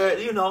do it. is there,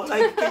 you know,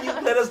 like, can you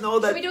let us know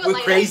that we're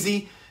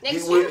crazy?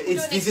 Next year?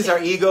 This is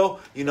our ego,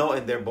 you know,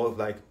 and they're both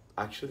like,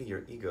 actually,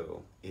 your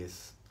ego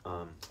is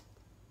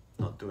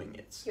not doing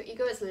it. Your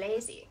ego is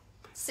lazy.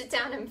 Sit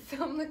down and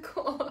film the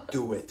course.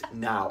 Do it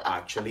now,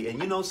 actually. And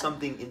you know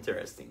something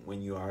interesting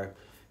when you are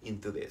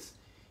into this?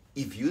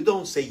 If you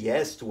don't say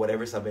yes to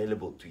whatever's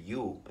available to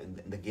you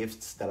and the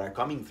gifts that are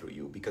coming through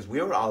you, because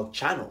we are all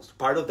channels.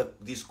 Part of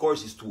this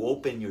course is to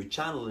open your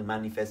channel and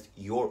manifest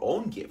your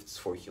own gifts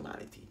for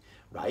humanity,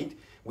 right?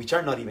 Which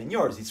are not even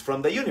yours. It's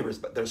from the universe,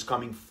 but there's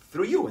coming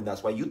through you, and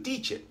that's why you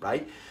teach it,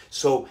 right?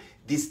 So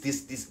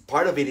this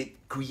part of it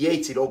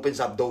opens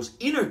up those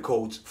inner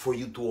codes for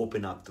you to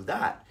open up to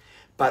that.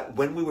 But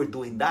when we were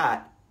doing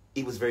that,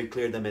 it was very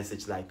clear, the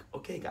message like,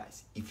 okay,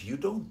 guys, if you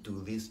don't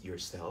do this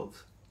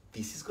yourself,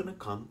 this is going to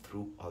come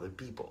through other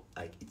people.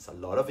 Like, it's a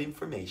lot of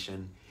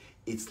information.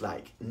 It's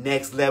like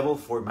next level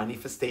for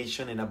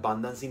manifestation and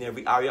abundance in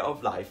every area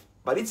of life.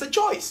 But it's a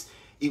choice.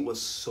 It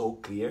was so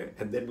clear.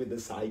 And then with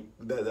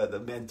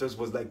the mentors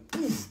was like,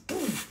 poof,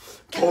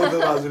 poof. Both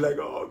of us were like,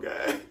 oh,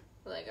 okay.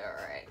 Like, all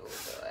right, we'll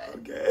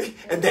do it. Okay.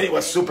 And then it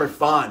was super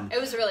fun. It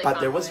was really fun.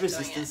 But there was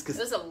resistance because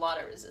there was a lot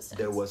of resistance.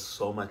 There was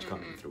so much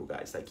coming through,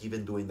 guys. Like,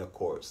 even doing the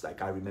course,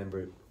 like, I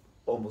remember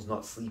almost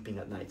not sleeping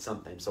at night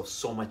sometimes,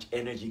 so much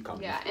energy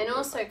coming through. And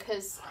also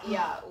because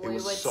we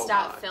would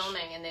start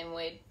filming, and then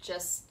we'd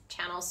just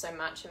channel so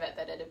much of it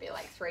that it'd be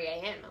like 3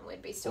 a.m. and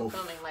we'd be still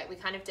filming. Like, we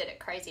kind of did it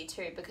crazy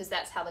too, because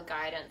that's how the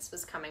guidance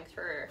was coming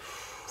through.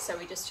 So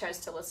we just chose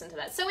to listen to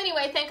that. So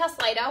anyway, thank us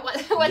later.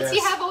 Once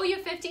you have all your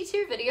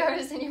 52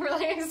 videos and you're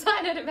really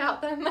excited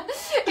about them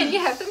and you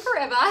have them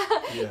forever,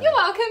 you're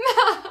welcome.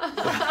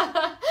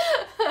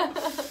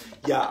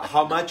 Yeah,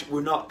 how much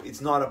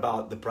it's not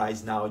about the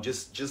price now.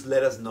 Just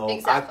let us know.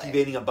 Exactly.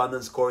 Activating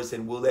Abundance course,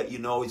 and we'll let you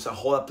know. It's a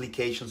whole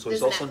application, so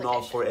it's also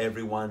not for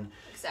everyone.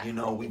 Exactly. You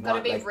know, we You've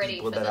want like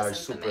people that are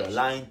super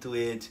aligned to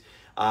it.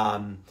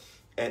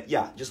 And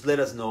yeah, just let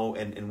us know,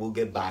 and we'll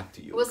get back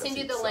to you. We'll send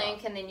you the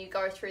link, and then you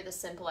go through the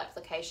simple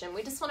application.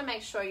 We just want to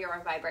make sure you're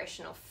a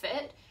vibrational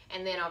fit,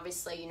 and then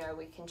obviously, you know,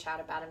 we can chat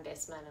about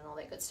investment and all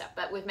that good stuff.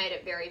 But we've made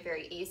it very,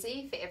 very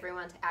easy for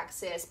everyone to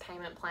access.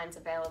 Payment plans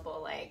available.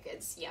 Like,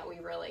 we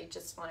really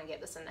just want to get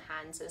this in the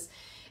hands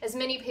as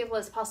many people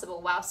as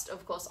possible, whilst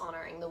of course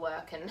honoring the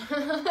work and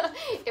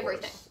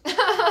everything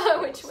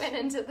which went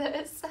into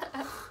this.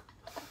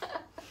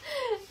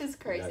 It's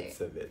crazy.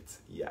 That's of it.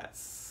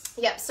 Yes.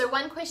 Yeah, so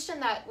one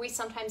question that we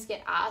sometimes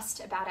get asked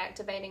about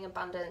activating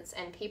abundance,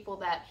 and people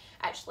that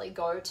actually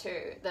go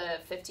to the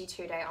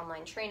 52-day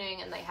online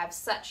training and they have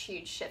such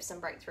huge shifts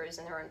and breakthroughs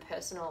in their own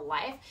personal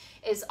life,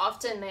 is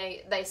often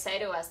they say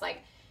to us, like,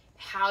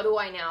 how do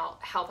I now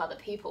help other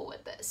people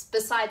with this?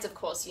 Besides, of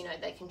course, you know,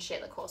 they can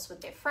share the course with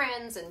their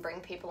friends and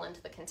bring people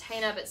into the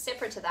container, but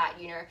separate to that,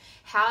 you know,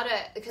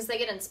 because they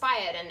get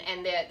inspired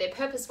and their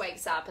purpose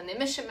wakes up and their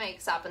mission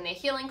wakes up and their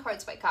healing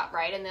codes wake up,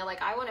 right? And they're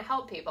like, I want to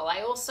help people.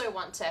 I also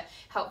want to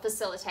help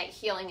facilitate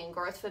healing and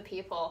growth for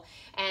people.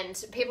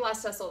 And people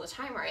ask us all the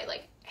time, right?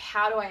 Like,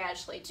 how do I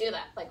actually do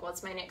that? Like,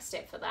 what's my next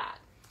step for that?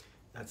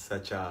 That's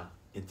such a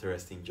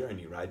interesting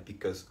journey, right?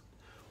 Because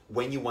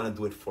when you want to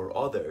do it for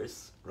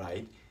others,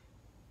 right,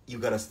 you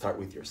got to start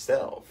with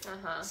yourself.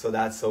 So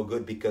that's so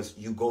good, because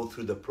you go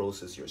through the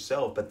process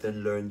yourself, but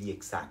then learn the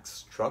exact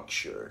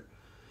structure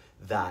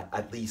that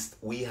at least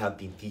we have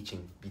been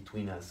teaching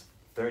between us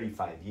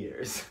 35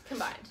 years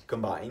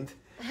combined.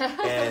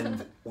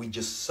 And we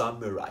just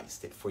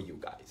summarized it for you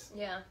guys.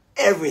 Yeah.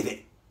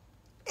 Everything.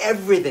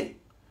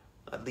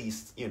 At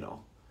least, you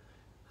know,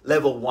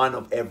 level 1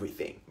 of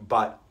everything.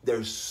 But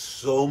there's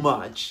so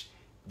much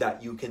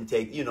that you can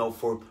take, you know,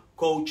 for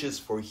coaches,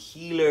 for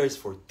healers,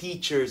 for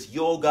teachers,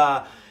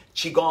 yoga,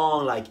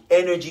 qigong, like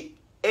energy,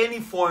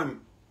 any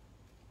form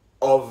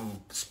of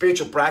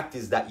spiritual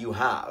practice that you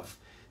have,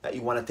 that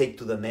you want to take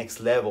to the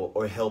next level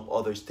or help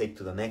others take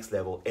to the next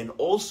level. And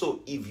also,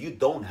 if you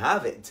don't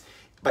have it,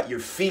 but you're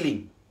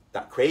feeling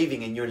that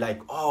craving and you're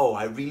like, oh,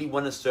 I really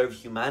want to serve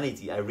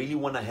humanity. I really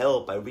want to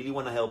help. I really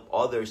want to help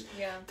others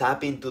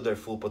tap into their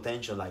full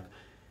potential. Like,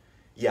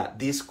 yeah,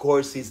 this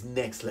course is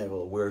next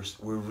level. We're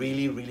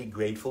really, really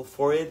grateful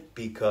for it,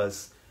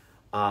 because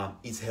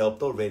it's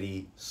helped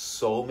already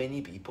so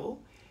many people.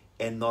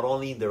 and not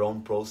only in their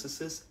own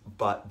processes,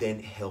 but then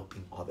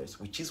helping others,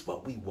 which is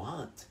what we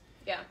want.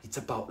 Yeah. It's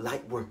about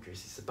light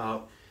workers. It's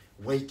about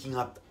waking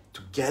up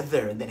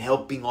together and then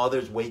helping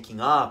others waking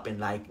up. And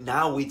like,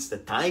 now it's the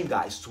time,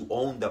 guys, to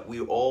own that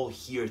we're all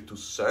here to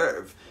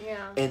serve.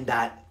 Yeah. And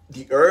that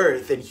the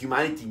earth and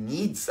humanity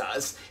needs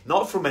us,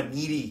 not from a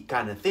needy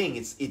kind of thing.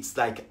 It's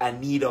like a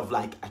need of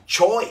like a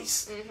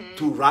choice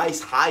to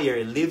rise higher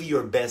and live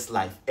your best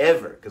life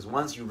ever. Because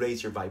once you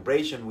raise your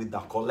vibration with the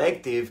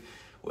collective,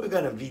 we're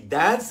going to be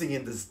dancing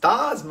in the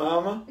stars,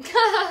 mama.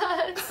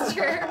 It's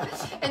true.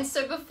 And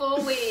so before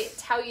we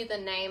tell you the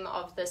name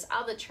of this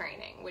other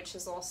training, which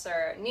is also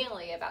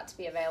nearly about to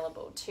be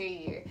available to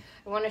you,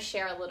 I want to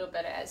share a little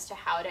bit as to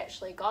how it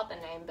actually got the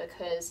name,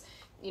 because,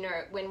 you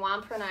know, when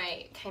JuanPa and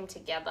I came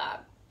together,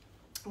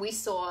 we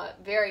saw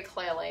very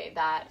clearly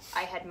that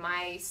I had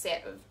my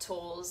set of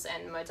tools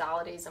and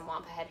modalities and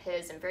JuanPa had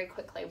his, and very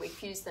quickly we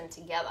fused them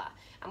together.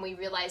 And we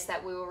realized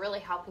that we were really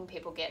helping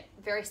people get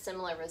very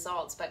similar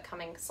results, but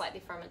coming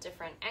slightly from a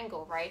different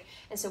angle, right?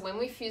 And so when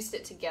we fused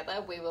it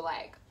together, we were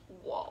like,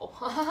 whoa,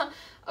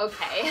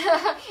 okay.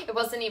 It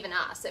wasn't even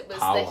us. It was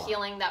the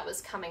healing that was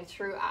coming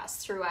through us,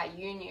 through our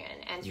union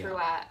and through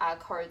our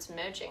codes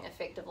merging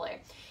effectively.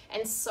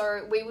 And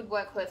so we would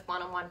work with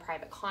one-on-one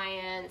private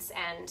clients,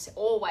 and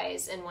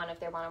always in one of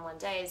their one-on-one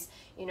days,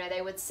 you know,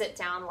 they would sit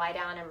down, lie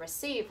down and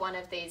receive one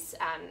of these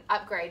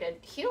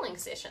upgraded healing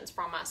sessions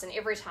from us. And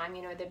every time,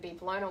 you know, they'd be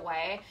blown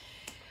away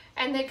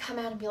and they'd come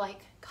out and be like,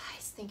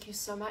 guys, thank you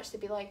so much.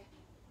 They'd be like,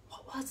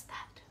 what was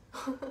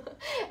that?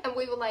 And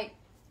we were like,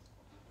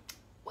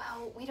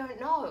 well, we don't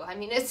know. I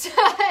mean, it's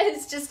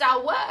just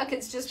our work.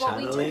 It's just what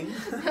channeling.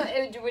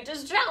 We do. We're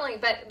just channeling,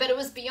 but it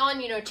was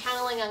beyond, you know,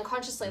 channeling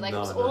unconsciously. Like, it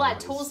was all our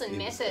tools and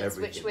methods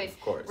which we'd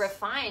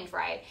refined,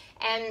 right?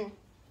 And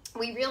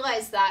we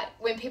realized that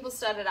when people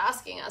started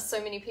asking us, so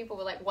many people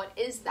were like, what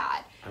is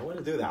that? I want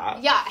to do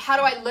that. Yeah, how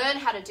do I learn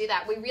how to do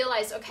that? We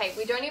realized, okay,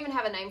 we don't even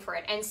have a name for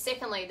it. And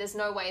secondly, there's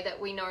no way that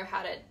we know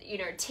how to, you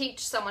know, teach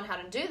someone how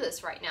to do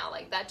this right now.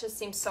 Like, that just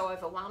seems so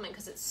overwhelming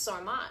because it's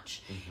so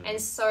much. And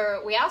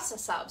so we asked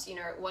ourselves, you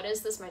know, what is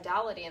this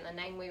modality? And the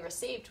name we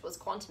received was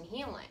quantum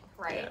healing,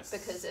 right? Yes.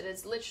 Because it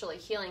is literally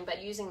healing,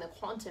 but using the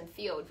quantum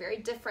field, very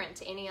different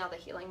to any other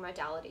healing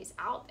modalities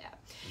out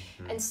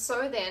there. And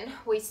so then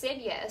we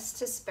said yes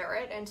to spirit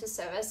and to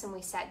service, and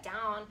we sat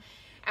down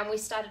and we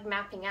started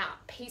mapping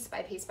out piece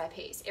by piece by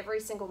piece every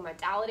single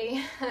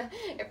modality,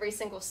 every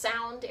single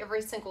sound,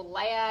 every single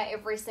layer,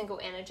 every single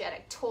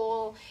energetic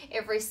tool,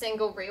 every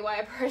single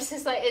rewire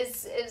process. Like,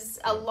 is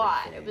a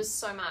lot. It was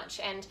so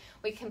much. And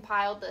we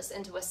compiled this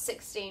into a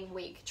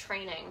 16-week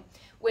training,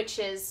 which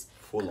is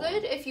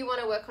good if you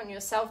want to work on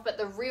yourself, but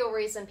the real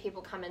reason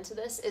people come into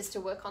this is to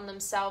work on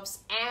themselves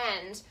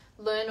and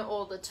learn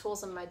all the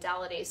tools and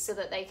modalities so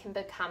that they can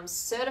become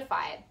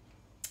certified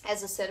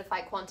as a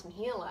certified quantum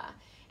healer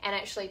and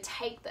actually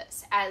take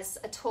this as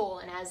a tool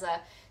and as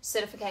a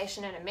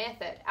certification and a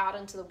method out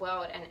into the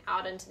world and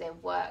out into their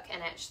work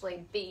and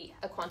actually be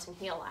a quantum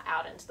healer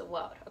out into the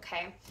world,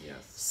 okay? Yes.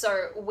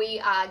 So we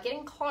are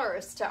getting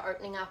close to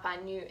opening up our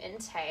new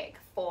intake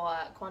for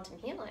quantum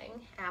healing,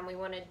 and we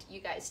wanted you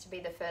guys to be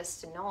the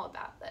first to know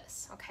about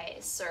this, okay?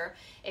 So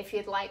if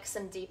you'd like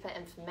some deeper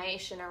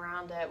information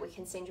around it, we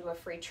can send you a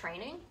free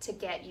training to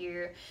get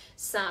you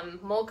some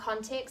more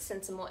context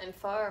and some more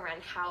info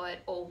around how it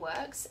all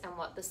works and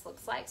what this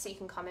looks like. So you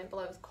can comment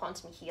below with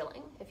quantum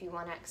healing if you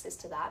want access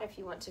to that, if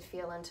you want to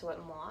feel into it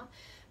more.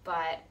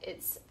 But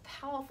it's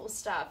powerful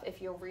stuff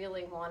if you're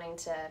really wanting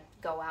to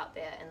go out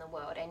there in the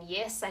world. And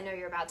yes, I know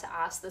you're about to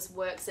ask, this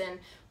works in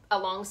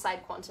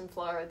alongside quantum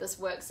flow, this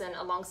works in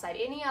alongside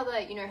any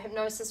other, you know,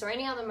 hypnosis or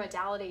any other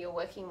modality you're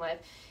working with.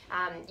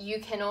 You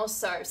can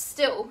also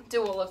still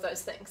do all of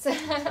those things.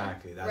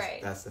 Exactly.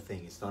 That's the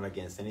thing. It's not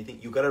against anything.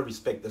 You got to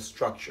respect the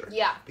structure.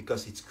 Yeah.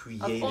 Because it's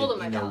created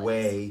in a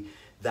way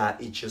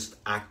that it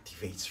just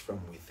activates from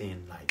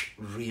within, like,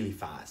 really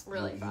fast.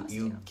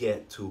 You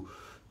get to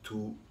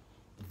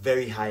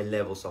very high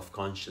levels of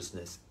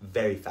consciousness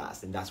very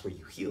fast, and that's where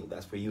you heal.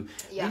 That's where you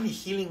really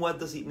healing. What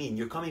does it mean?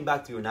 You're coming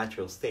back to your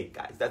natural state,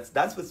 guys.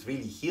 That's what's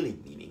really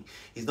healing meaning.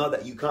 It's not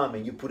that you come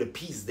and you put a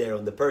piece there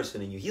on the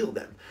person and you heal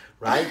them,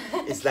 right?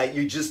 It's like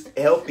you're just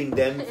helping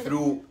them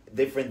through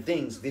different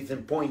things,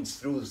 different points,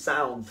 through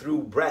sound,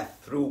 through breath,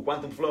 through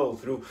quantum flow,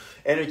 through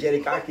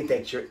energetic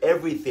architecture,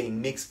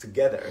 everything mixed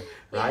together,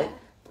 right?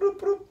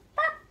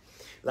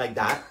 Like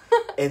that.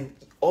 And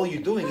all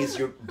you're doing is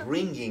you're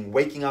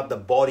waking up the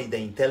body, the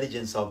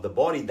intelligence of the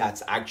body.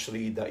 That's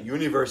actually the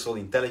universal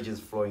intelligence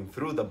flowing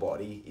through the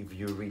body, if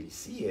you really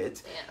see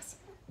it. Yes.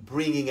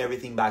 Bringing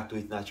everything back to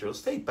its natural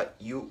state. But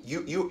you're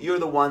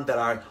the one that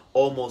are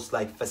almost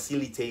like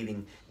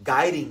facilitating,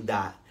 guiding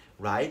that,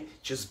 right?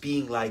 Just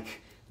being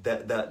like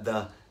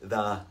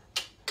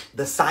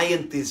the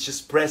scientist,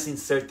 just pressing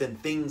certain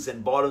things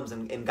and bottoms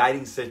and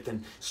guiding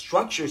certain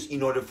structures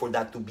in order for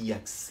that to be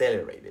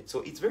accelerated.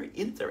 So it's very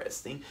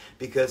interesting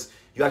because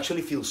you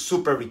actually feel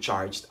super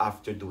recharged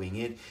after doing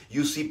it.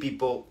 You see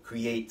people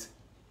create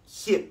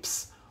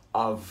heaps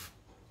of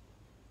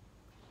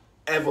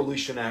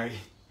evolutionary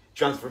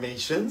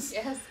transformations.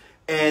 Yes.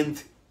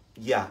 And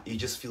yeah, you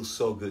just feel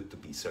so good to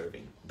be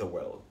serving the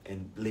world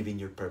and living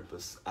your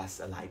purpose as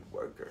a light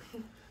worker.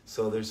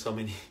 So there's so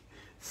many.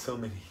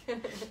 Someone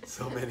says,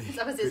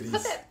 goodies.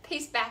 put that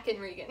piece back in,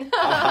 Regan.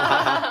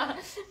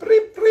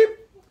 Rip,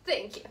 rip.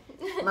 Thank you.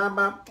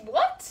 Mama.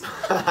 What?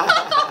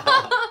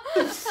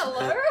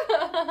 Hello?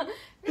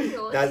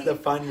 That's the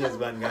funniest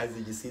one, guys.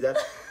 Did you see that?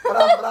 You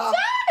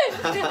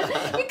can't do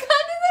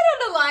that on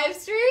a live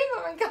stream.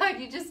 Oh my god,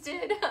 you just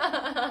did.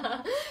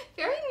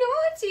 Very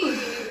naughty.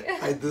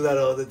 I do that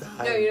all the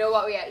time. No, you know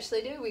what we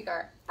actually do? We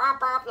go bop,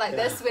 bop, like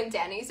this when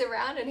Danny's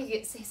around, and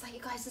he's like,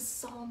 "You guys are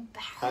so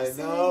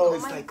embarrassing." I know. Oh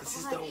It's my like, God. this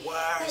is the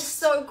worst. That's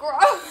so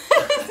gross.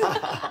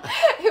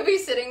 He'll be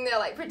sitting there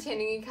like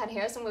pretending he can't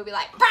hear us, and we'll be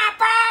like, "Bop,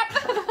 bop,"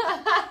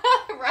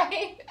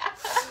 right?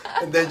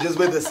 And then just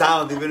with the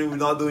sound, even if we're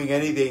not doing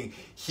anything,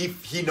 he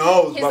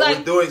knows He's what like,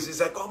 we're doing. So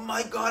he's like, "Oh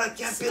my God, I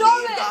can't Stop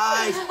believe it."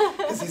 guys."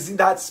 Because he's in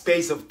that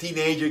space of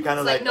teenager, kind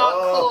of It's like, not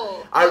 "Oh,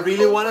 cool. I Not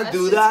really cool want for to us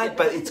do to that, do."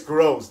 but it's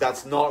gross.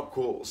 That's not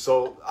cool.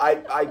 So I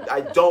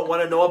don't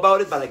want to know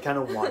about it, but I kind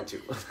of want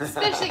to."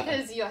 Especially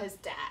because you're his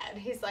dad.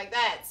 He's like,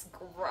 "That's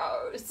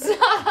gross."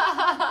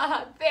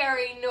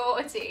 Very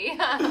naughty.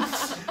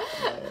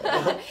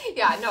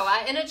 Yeah, no,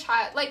 our inner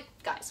child, like,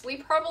 guys, we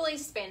probably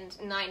spend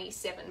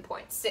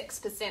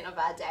 97.6% of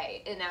our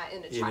day in our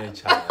inner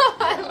child.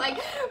 Yeah. Like,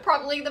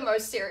 probably the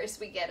most serious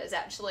we get is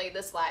actually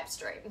this live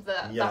stream.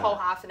 The whole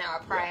half an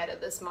hour prior to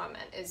this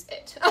moment is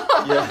it.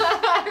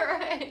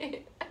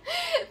 Right.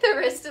 The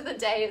rest of the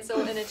day is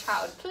all inner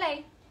child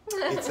play.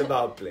 It's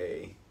about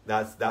play.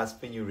 That's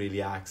when you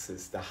really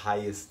access the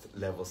highest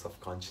levels of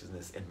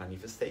consciousness and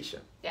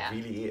manifestation. Yeah. It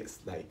really is.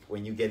 Like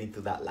when you get into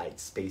that light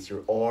space,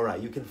 your aura,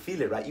 you can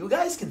feel it, right? You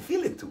guys can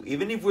feel it too.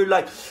 Even if we're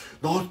like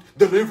not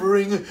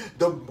delivering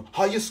the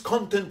highest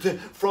content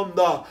from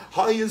the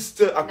highest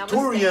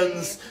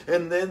Arcturians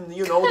and then,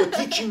 you know, the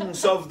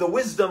teachings of the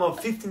wisdom of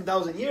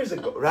 15,000 years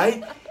ago,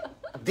 right?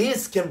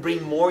 This can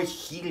bring more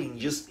healing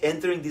just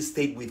entering this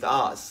state with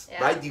us,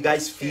 right? You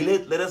guys feel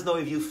it? Let us know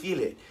if you feel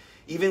it.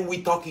 Even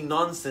we talking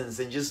nonsense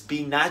and just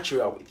being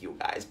natural with you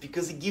guys,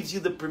 because it gives you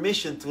the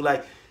permission to,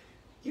 like,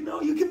 you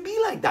know, you can be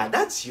like that.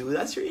 That's you.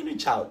 That's your inner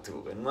child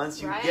too. And once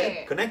you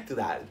connect to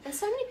that. And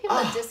so many people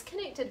are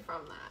disconnected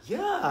from that.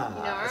 Yeah.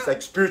 You know? It's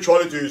like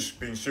spirituality is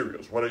being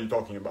serious. What are you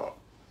talking about?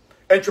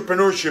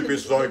 Entrepreneurship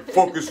is like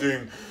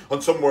focusing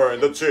on somewhere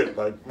and that's it.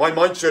 Like my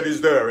mindset is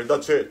there and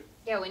that's it.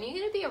 Yeah, when you're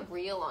going to be a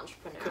real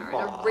entrepreneur Come and a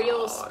on,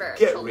 real get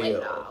spiritual real.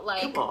 leader,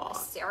 like Come on. a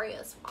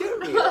serious one. Get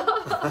real.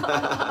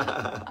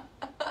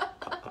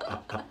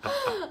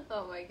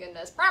 Oh my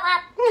goodness.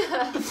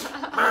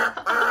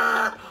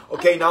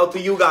 Okay, now to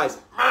you guys.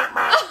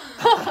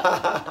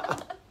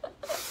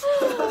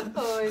 Oh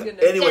my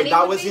goodness. Anyway, Danny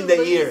that would was be in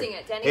the ear. losing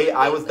it. Danny Hey,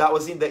 would that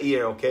was in the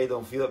ear. Okay,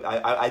 don't feel it.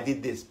 I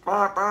did this.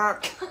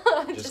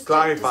 Just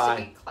clarify. Just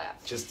to be clear.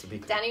 Just to be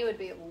clear. Danny would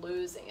be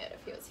losing it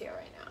if he was here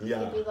right now.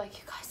 Yeah. He'd be like,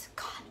 "You guys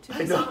can't do I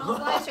this know. on a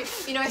live stream."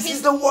 You know, This he's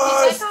is the He's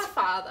worst. like our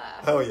father.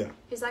 Oh yeah.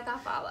 He's like our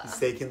father. He's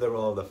taking the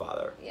role of the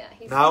father. Yeah.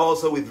 Now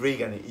also with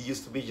Regan, it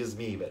used to be just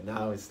me, but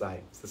now it's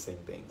like it's the same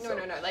thing. No.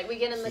 Like we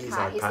get in the he's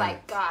car. our He's parent.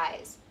 like,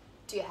 "Guys,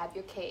 do you have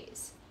your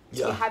keys? Do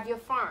Yeah. you have your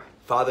phone?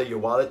 Father, your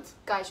wallet.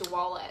 Guys, your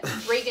wallet.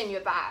 Regan,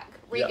 your bag.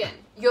 Yeah. Regan,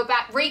 your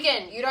bag.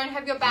 Regan, you don't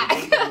have your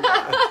bag.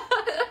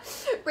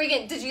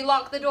 Regan, did you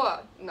lock the door?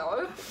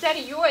 No.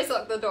 Daddy, you always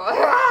lock the door.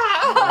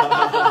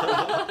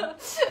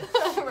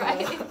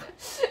 Right?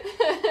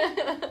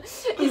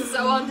 He's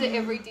so onto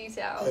every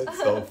detail. It's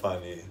so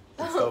funny.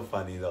 It's so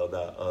funny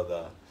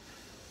though.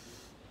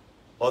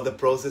 All the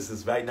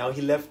processes. Right now,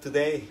 he left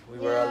today. We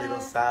were a little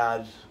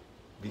sad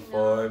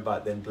before,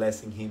 but then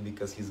blessing him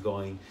because he's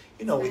going,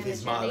 you know, with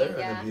his mother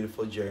on a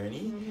beautiful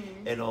journey,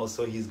 and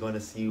also he's going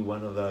to see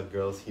one of the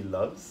girls he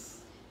loves.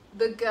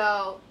 The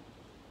girl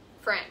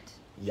friend.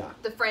 Yeah.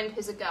 The friend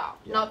who's a girl,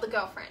 Yeah. not the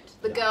girlfriend.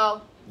 The Yeah.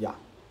 girl Yeah.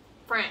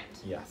 friend.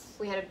 Yes.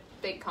 We had a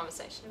big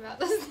conversation about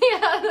this the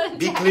other day.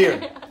 Be clear.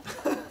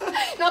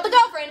 Not the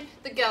girlfriend,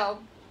 the girl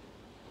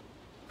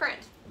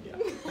friend. Yeah.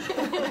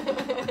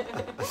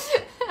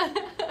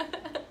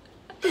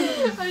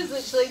 I was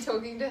literally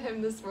talking to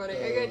him this morning.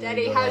 I go,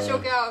 "Daddy, how's your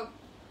girl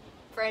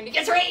friend?" He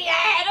gets Regan!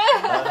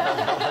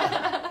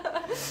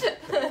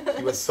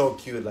 He was so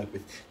cute, like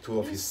with two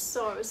of his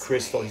So sweet.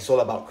 crystals. He's all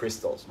about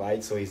crystals,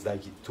 right? So he's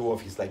like two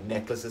of his like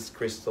necklaces,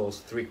 crystals,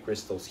 3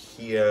 crystals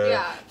here.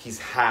 Yeah. His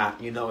hat,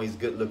 you know, his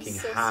good-looking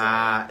So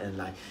hat, and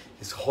like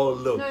his whole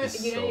look. No,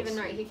 is you don't so even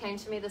know. sweet. He came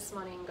to me this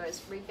morning and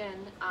goes,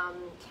 "Regan,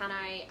 can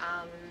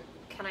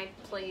I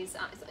please,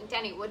 I was like,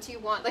 Danny, what do you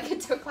want?" Like,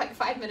 it took like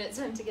 5 minutes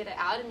for him to get it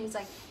out, and he's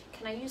like,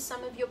 "Can I use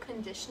some of your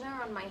conditioner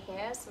on my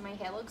hair so my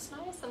hair looks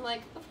nice?" I'm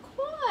like, "Of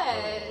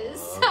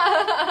course."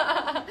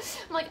 I'm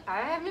like,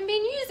 "I haven't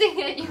been using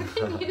it. You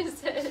can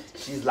use it."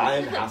 She's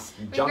lion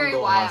husky, We're jungle very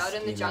wild husky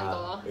in the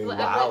jungle. now. We're Let,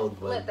 wild.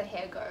 let the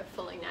hair go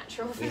fully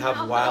natural. We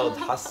have wild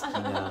husky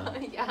now.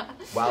 Yeah.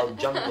 Wild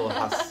jungle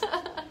husky.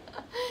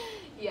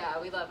 Yeah,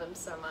 we love him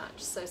so much.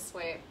 So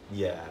sweet.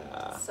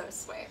 Yeah. So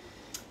sweet.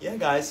 yeah,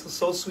 guys,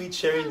 so sweet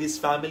sharing this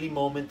family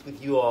moment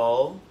with you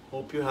all.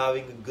 Hope you're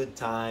having a good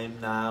time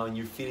now and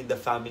you're feeling the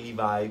family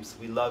vibes.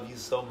 We love you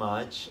so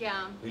much.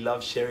 Yeah. We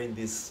love sharing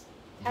this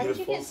How did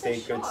you beautiful get so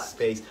sacred short?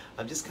 space.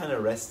 I'm just kind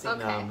of resting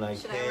now. I'm like,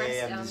 Should I hey,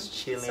 rest I'm down just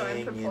so chilling,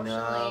 you know.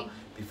 proportionally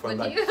Before I'm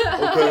with like, you?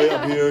 okay,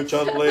 I'm here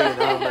channeling. And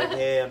now I'm like,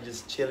 hey, I'm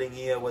just chilling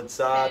here. What's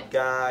up,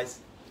 guys?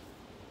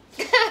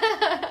 No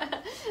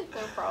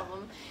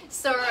problem.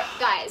 So,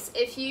 guys,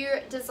 if you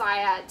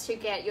desire to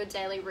get your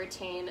daily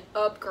routine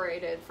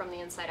upgraded from the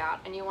inside out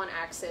and you want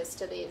access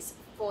to these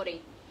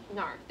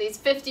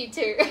 52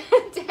 days.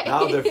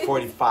 Now they're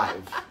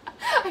 45.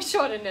 I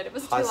shortened it. It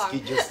was too Husky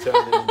long. just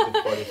turned it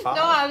into 45.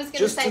 No, I was going to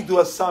just say... to do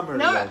a summary.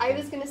 No, I I think.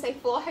 was going to say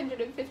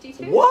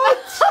 452. What?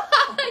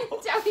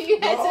 Tell me you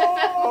had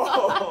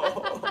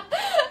to...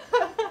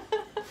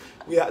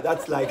 Yeah,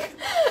 that's like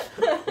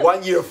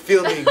 1 year of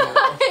filming.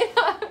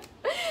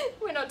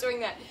 We're not doing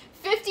that.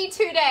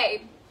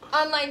 52-day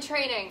online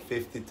training.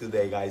 52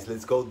 day, guys.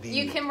 Let's go deep.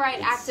 You can write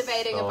It's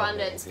Activating so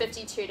Abundance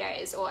amazing. 52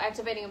 days or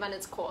Activating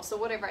Abundance course or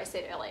whatever I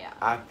said earlier.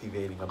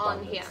 Activating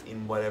abundance here.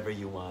 in whatever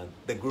you want.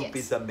 The group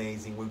Yes. is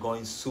amazing. We're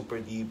going super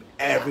deep.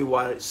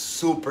 Everyone is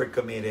super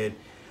committed,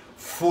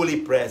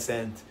 fully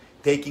present,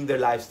 taking their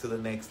lives to the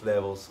next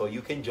level. So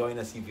you can join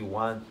us if you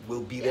want.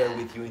 We'll be there Yeah.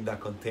 with you in that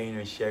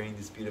container, sharing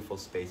this beautiful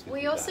space with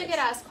We you also guys. get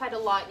asked quite a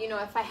lot, you know,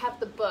 if I have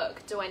the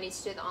book, do I need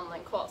to do the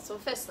online course? Well,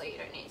 firstly, you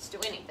don't need to do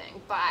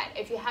anything. But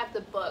if you have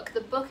the book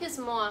is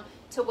more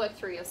to work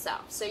through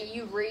yourself. So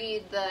you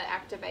read the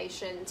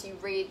activations, you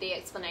read the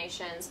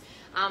explanations.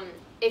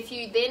 If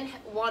you then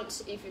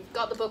if you've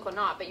got the book or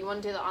not, but you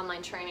want to do the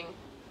online training,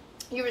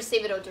 you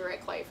receive it all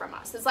directly from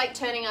us. It's like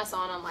turning us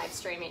on live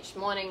stream each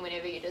morning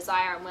whenever you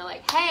desire, and we're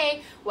like,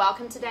 hey,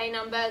 welcome to day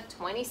number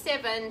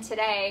 27.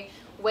 Today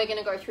we're going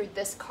to go through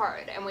this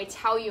code, and we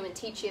tell you and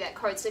teach you that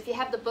code. So if you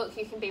have the book,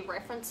 you can be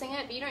referencing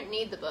it, but you don't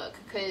need the book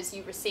because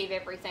you receive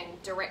everything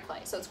directly.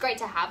 So it's great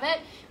to have it,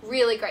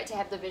 really great to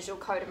have the visual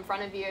code in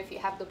front of you if you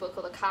have the book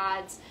or the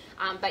cards,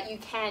 but you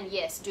can,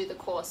 yes, do the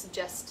course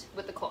just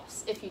with the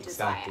course if you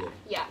desire.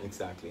 Yeah.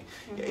 Exactly.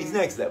 Yeah, it's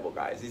next level,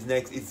 guys.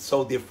 It's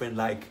so different.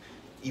 Like,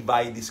 if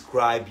I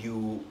describe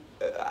you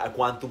a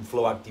quantum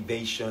flow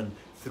activation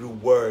through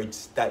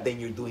words, that then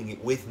you're doing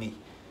it with me.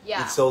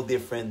 Yeah. It's so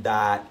different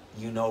that,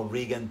 you know,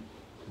 Regan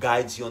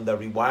guides you on the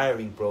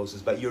rewiring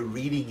process, but you're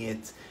reading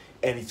it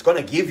and it's going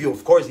to give you,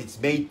 of course, it's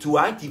made to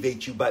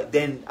activate you, but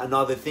then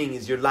another thing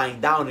is you're lying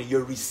down and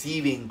you're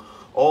receiving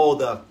all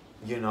the,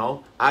 you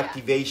know,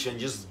 activation,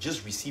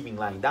 just receiving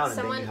lying down, and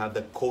then you have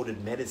the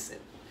coded medicine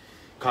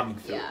coming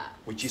through,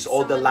 which is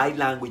all the light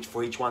language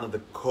for each one of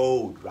the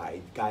code,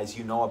 right? Guys,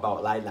 you know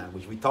about light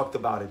language. We talked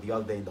about it the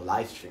other day in the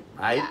live stream,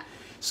 right? Yeah.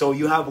 So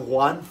you have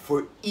one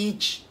for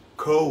each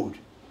code.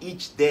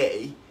 Each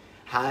day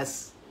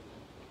has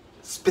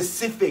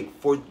specific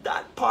for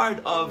that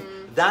part of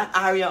that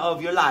area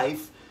of your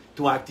life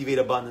to activate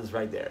abundance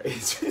right there.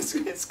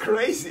 It's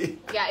crazy.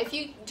 Yeah, if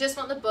you just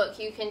want the book,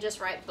 you can just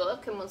write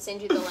book and we'll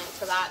send you the link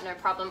to that, no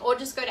problem. Or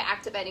just go to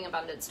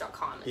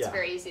activatingabundance.com. It's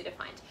very easy to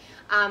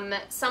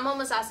find. Someone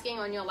was asking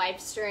on your live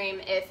stream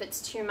if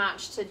it's too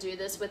much to do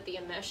this with the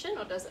immersion,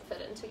 or does it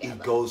fit in together?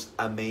 It goes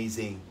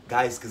amazing.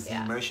 Guys, because the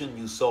immersion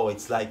you saw,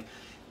 it's like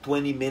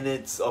 20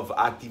 minutes of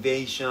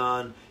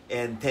activation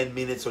and 10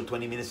 minutes or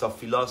 20 minutes of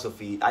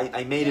philosophy.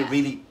 I made it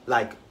really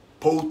like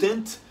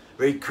potent,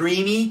 very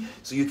creamy,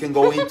 so you can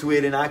go into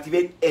it and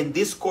activate. And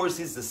this course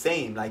is the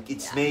same. Like,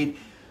 it's made,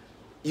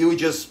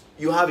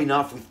 you have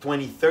enough with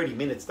 20, 30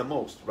 minutes the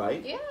most,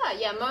 right?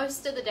 Yeah,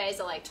 most of the days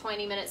are like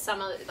 20 minutes,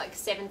 some are like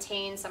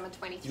 17, some are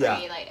 23,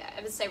 like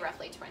I would say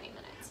roughly 20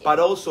 minutes. But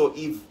also,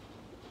 if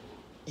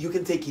you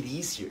can take it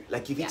easier,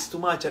 like if it's too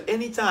much at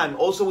any time,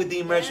 also with the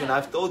immersion,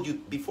 I've told you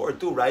before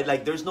too, right?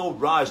 Like, there's no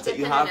rush that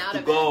you have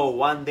to go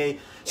one day.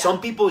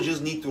 Some people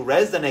just need to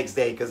rest the next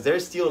day because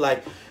they're still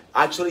like,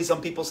 actually some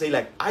people say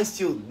like, I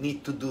still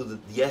need to do the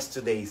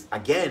yesterday's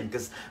again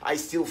because I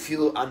still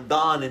feel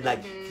undone. And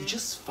like, you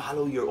just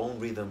follow your own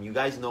rhythm. You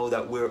guys know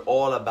that we're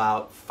all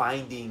about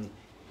finding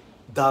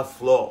the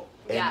flow,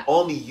 and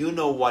only you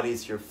know what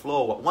is your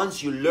flow.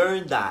 Once you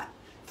learn that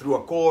through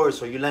a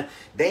course, or you learn,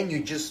 then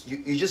you just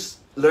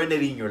learn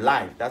it in your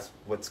life. That's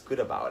what's good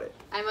about it.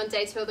 I'm on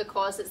day 2 of the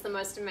course. It's the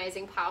most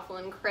amazing, powerful,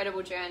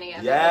 incredible journey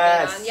I've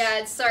ever been on. Yeah,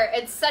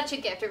 it's such a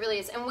gift. It really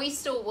is. And we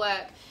still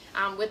work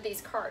with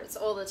these cards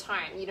all the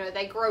time. You know,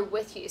 they grow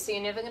with you, so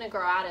you're never going to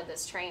grow out of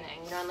this training,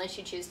 you know, unless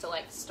you choose to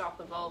like stop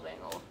evolving,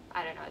 or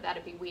I don't know,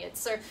 that'd be weird.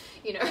 So,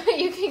 you know,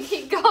 you can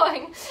keep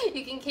going.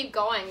 You can keep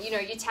going. You know,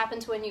 you tap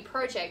into a new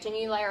project, a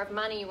new layer of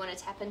money you want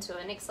to tap into,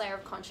 a next layer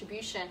of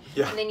contribution,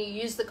 and then you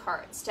use the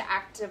cards to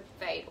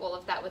activate all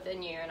of that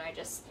within you. And I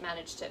just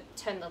managed to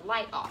turn the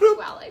light off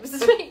while I was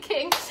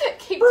speaking.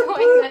 Keep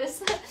doing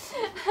this.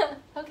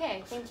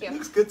 Okay, thank you.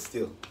 Looks good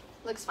still.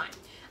 Looks fine.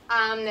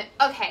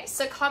 Okay,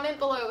 so comment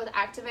below with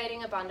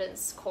Activating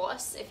Abundance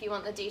course if you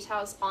want the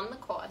details on the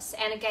course.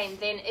 And again,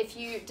 then if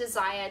you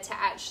desire to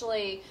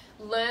actually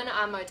learn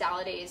our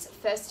modalities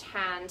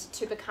firsthand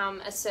to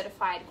become a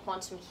certified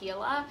quantum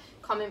healer,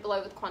 comment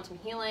below with quantum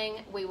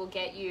healing. We will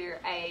get you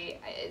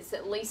it's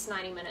at least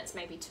 90 minutes,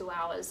 maybe 2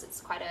 hours.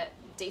 It's quite a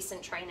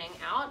decent training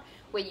out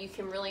where you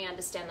can really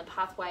understand the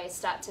pathway,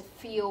 start to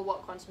feel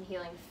what quantum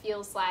healing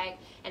feels like,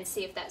 and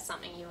see if that's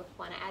something you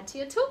want to add to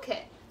your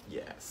toolkit.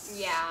 Yes.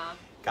 Yeah.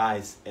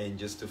 Guys, and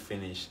just to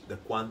finish, the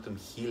quantum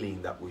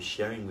healing that we're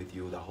sharing with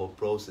you, the whole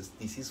process,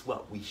 this is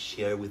what we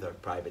share with our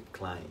private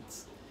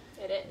clients.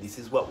 It is. This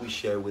is what we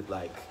share with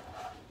like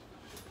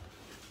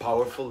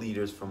powerful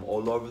leaders from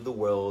all over the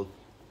world.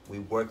 We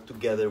work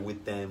together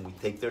with them. We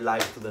take their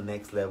life to the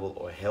next level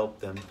or help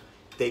them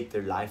take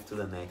their life to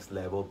the next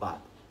level, but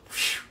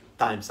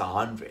times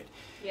 100.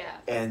 Yeah.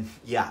 And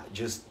yeah,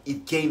 just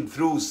it came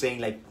through saying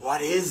like,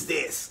 what is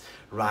this?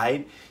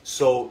 Right?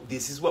 So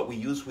this is what we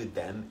use with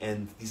them,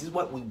 and this is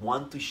what we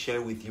want to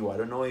share with you. I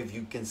don't know if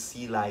you can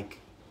see like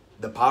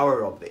the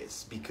power of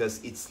this,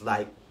 because it's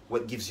like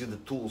what gives you the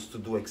tools to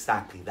do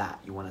exactly that.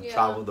 You want to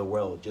travel the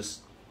world just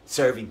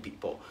serving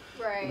people.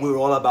 Right. We're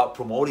all about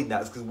promoting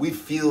that because we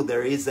feel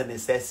there is a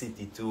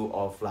necessity too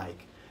of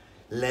like,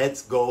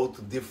 let's go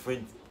to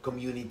different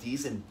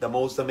communities and the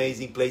most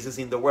amazing places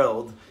in the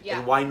world,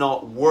 and why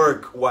not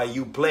work while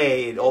you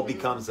play? It all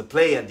becomes a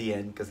play at the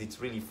end because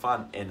it's really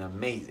fun and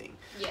amazing.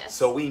 Yes.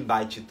 So we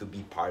invite you to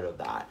be part of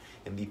that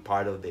and be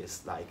part of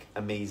this like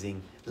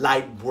amazing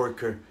light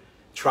worker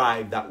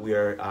tribe that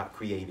we're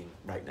creating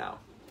right now.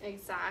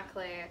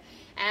 Exactly.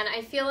 And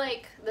I feel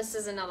like this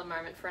is another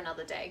moment for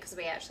another day because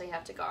we actually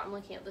have to go. I'm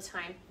looking at the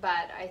time,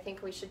 but I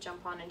think we should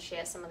jump on and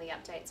share some of the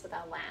updates with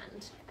our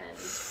land and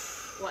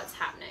what's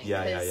happening.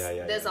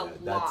 There's a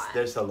lot.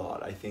 There's a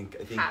lot. I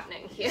think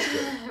happening here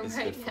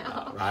right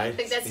now. Right? I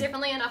think that's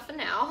definitely enough for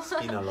now. It's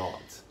been a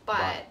lot.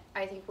 But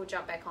I think we'll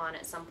jump back on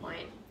at some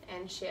point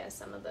and share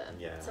some of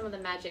the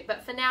magic.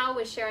 But for now,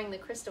 we're sharing the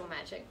crystal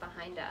magic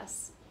behind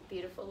us.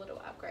 Beautiful little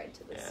upgrade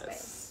to this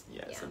space.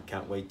 Yes, and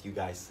can't wait you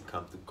guys to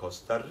come to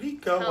Costa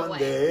Rica one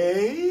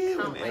day.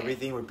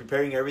 We're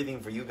preparing everything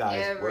for you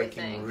guys.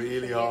 Working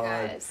really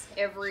hard. Guys.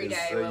 Every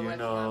day we're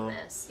working on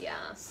this.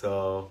 Yeah.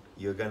 So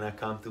you're gonna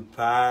come to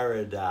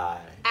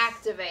paradise.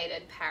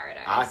 Activated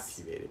paradise.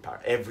 Activated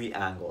paradise. Every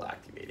angle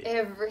activated.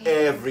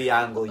 Every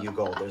angle you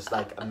go. There's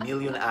like a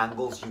million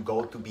angles you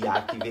go to be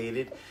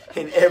activated,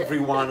 and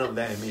every one of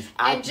them is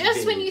activated. And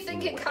just when you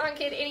think it can't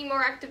get any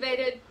more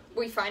activated,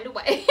 we find a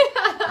way.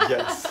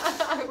 Yes.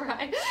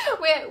 Right.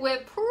 We're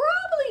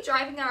probably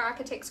driving our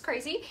architects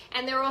crazy,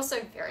 and they're also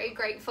very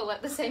grateful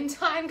at the same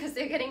time because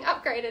they're getting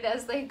upgraded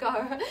as they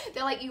go.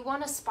 They're like, you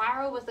want a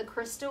spiral with a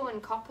crystal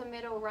and copper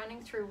metal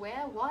running through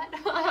where? What?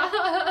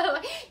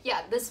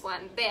 Yeah, this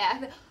one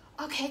there.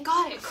 Okay,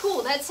 got it.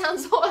 Cool. That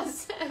sounds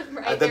awesome.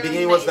 Right? At the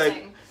beginning was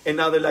like, and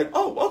now they're like,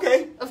 oh,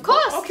 okay. Of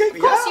course. Okay, of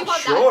course you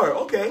want sure, that.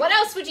 Okay. What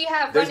else would you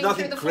have There's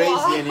running through the nothing floor?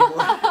 crazy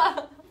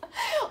anymore.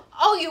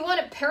 Oh, you want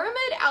a pyramid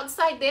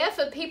outside there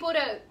for people to...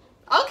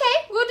 Okay,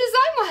 we'll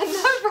design one,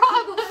 no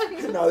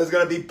problem. Now there's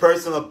going to be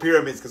personal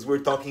pyramids because we're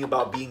talking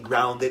about being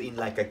grounded in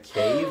like a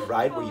cave,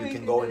 right? Where you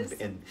can go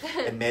and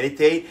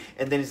meditate.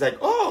 And then it's like,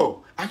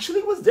 oh, actually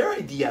it was their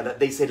idea that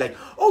they said like,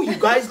 oh, you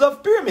guys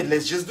love pyramid.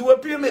 Let's just do a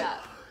pyramid. Yeah.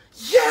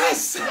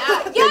 Yes!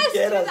 Yeah, yes,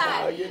 get do us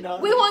that. now, you know?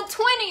 We want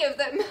 20 of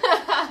them.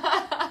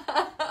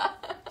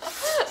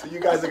 So you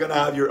guys are going to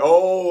have your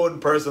own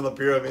personal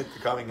pyramid to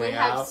come and hang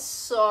out. We have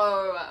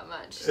so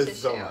much to There's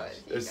so share much. with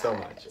you There's guys. so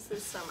much.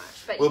 There's so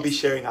much. But We'll be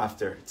sharing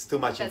after. It's too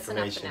much that's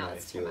information. Enough for now. I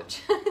It's feel. too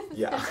much.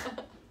 Yeah.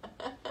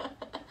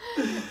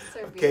 So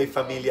Okay,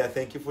 beautiful. familia,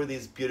 thank you for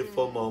this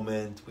beautiful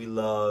moment. We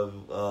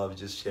love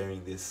just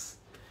sharing this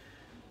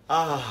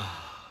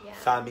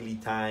family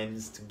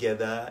times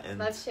together, and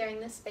Love sharing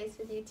this space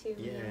with you too.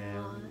 yeah,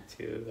 me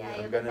too. Yeah,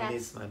 you're I'm the gonna best.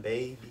 miss my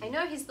baby. I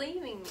know he's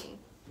leaving me.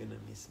 I'm gonna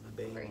miss my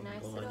baby. Very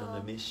nice Going at on all.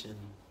 a mission.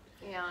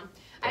 Yeah.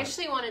 I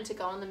actually wanted to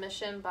go on the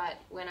mission, but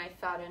when I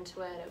felt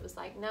into it, it was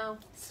like, no,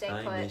 stay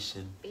My put.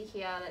 mission. Be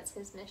here. That's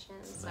his mission.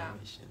 It's So my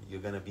mission.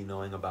 You're gonna be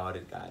knowing about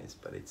it, guys,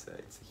 but it's a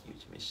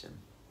huge mission.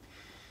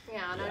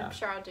 yeah, and Yeah. I'm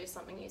sure I'll do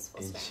something useful.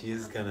 And staying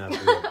she's here. gonna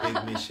do a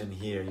big mission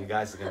here. You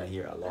guys are gonna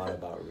hear a lot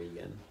about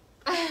Regan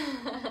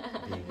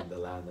being in the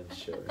land. I'm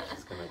sure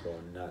she's gonna go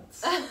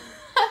nuts.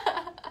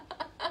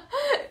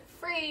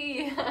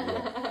 Free.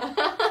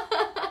 Yeah.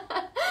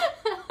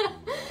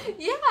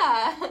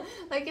 Yeah,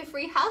 like a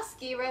free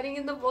husky running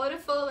in the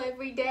waterfall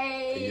every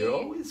day. You're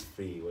always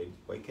free.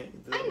 Why can't you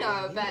do I that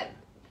know, here?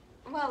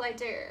 but well, I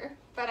do.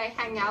 But I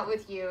hang out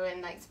with you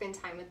and like spend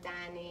time with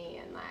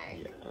Danny and like.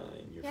 Yeah,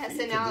 and you're Yeah, free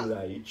so to now- do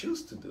that. You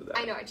choose to do that.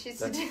 I know I choose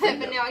That's to do that,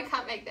 but freedom. now I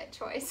can't make that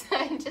choice.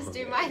 I just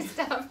do my Okay.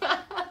 stuff.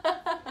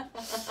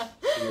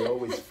 So you're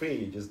always free.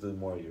 You just do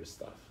more of your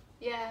stuff.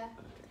 Yeah.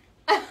 Okay.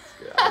 That's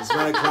good. I just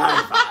want to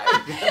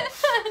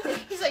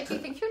clarify. He's like, do you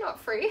think you're not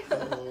free?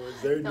 Oh,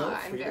 is there No, no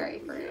I'm freedom very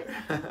free.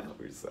 here?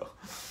 We're so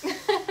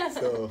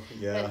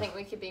yeah. I think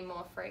we could be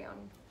more free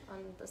on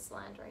this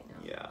land right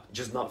now. Yeah,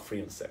 just not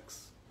free on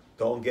sex.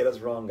 Don't get us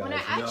wrong, guys. Well,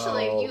 no,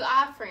 actually, you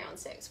are free on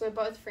sex. We're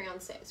both free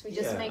on sex. We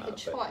just make a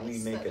choice. We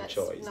make a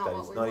choice that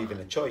is not even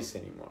a choice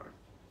anymore.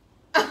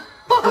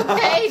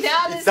 Okay,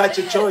 now it's such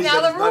a choice. Now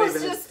that the rules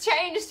just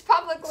changed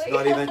publicly. It's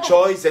not even a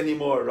choice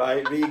anymore,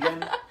 right,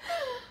 Regan?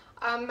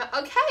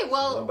 Okay,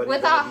 well, Nobody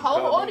with our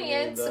whole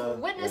audience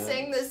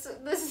witnessing this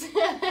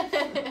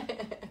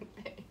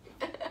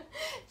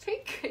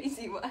pretty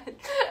crazy one.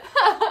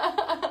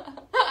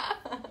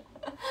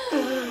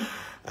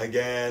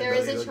 Again, there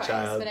is a choice,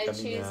 child but I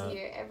choose out.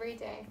 you every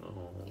day.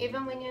 Oh.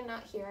 Even when you're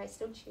not here, I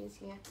still choose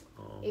you.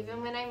 Oh.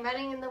 Even when I'm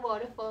running in the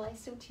waterfall, I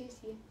still choose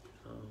you.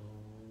 Oh.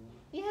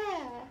 Yeah.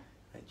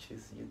 I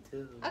choose you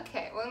too.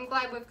 Okay, well, I'm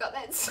glad we've got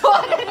that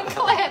sorted and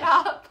cleared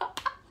up.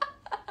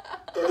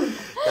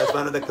 That's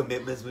one of the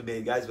commitments we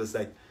made, guys, was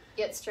like,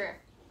 Yeah, it's true.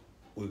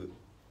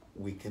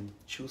 we can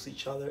choose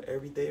each other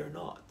every day or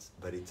not,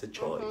 but it's a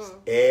choice. Mm-hmm.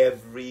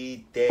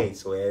 Every day.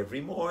 So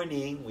every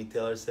morning we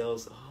tell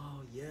ourselves,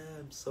 oh yeah,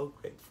 I'm so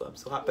grateful, I'm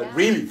so happy. Yeah. But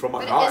really from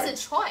our heart. But it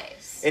is a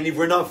choice. And if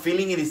we're not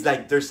feeling it, it's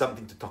like there's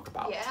something to talk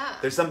about. Yeah.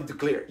 There's something to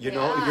clear, you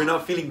know? If you're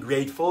not feeling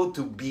grateful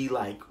to be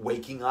like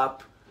waking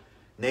up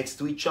next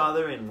to each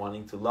other and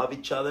wanting to love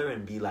each other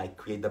and be like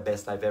create the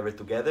best life ever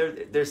together,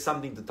 there's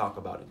something to talk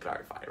about and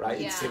clarify, right?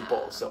 Yeah. It's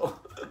simple. So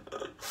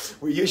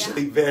we're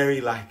usually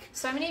very like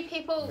so many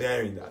people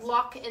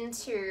lock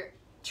into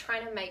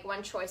trying to make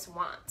one choice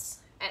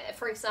once. And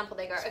for example,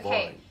 they go, it's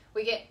okay,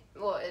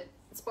 boring.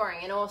 it's boring,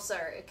 and also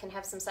it can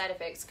have some side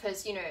effects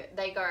because, you know,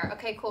 they go,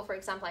 okay, cool, for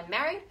example, I'm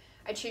married,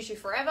 I choose you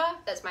forever,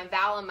 that's my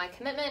vow and my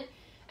commitment,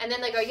 and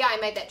then they go, yeah, I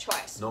made that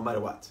choice. No matter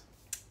what.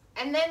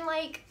 And then,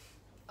 like,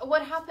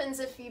 what happens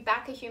if you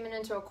back a human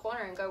into a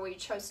corner and go, well, you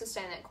chose to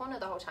stay in that corner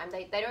the whole time?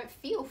 They don't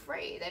feel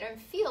free. They don't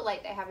feel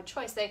like they have a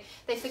choice. They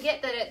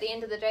forget that at the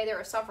end of the day,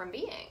 they're a sovereign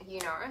being, you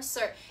know?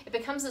 So it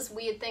becomes this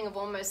weird thing of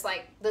almost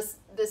like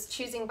this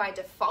choosing by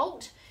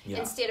default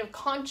instead of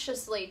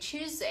consciously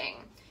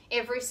choosing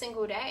every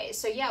single day.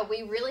 So yeah,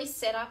 we really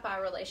set up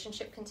our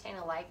relationship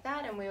container like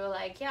that, and we were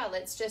like, yeah,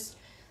 let's just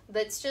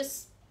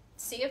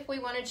see if we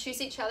want to choose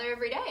each other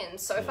every day. And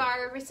so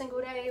far, every single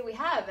day we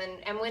have,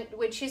 and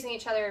we're choosing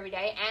each other every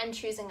day and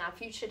choosing our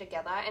future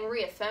together and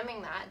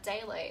reaffirming that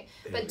daily.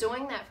 But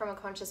doing that from a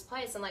conscious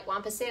place. And like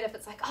JuanPa said, if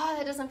it's like, oh,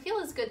 that doesn't feel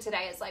as good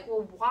today, it's like,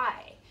 well,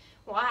 why?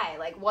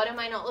 Like, what am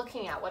I not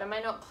looking at? What am I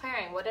not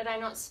clearing? What did I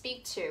not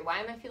speak to? Why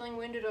am I feeling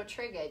wounded or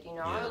triggered? You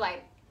know,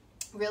 like,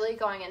 really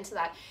going into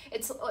that.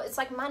 It's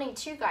like money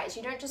too, guys.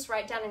 You don't just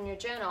write down in your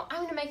journal, I'm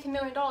going to make $1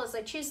 million,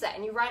 I choose that,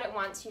 and you write it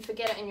once, you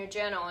forget it in your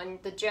journal, and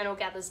the journal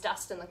gathers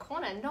dust in the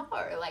corner.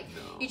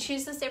 You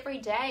choose this every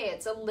day.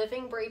 It's a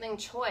living, breathing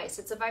choice.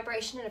 It's a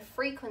vibration and a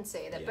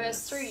frequency that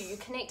bursts through you. You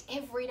connect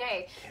every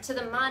day to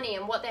the money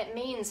and what that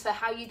means for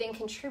how you then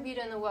contribute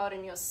in the world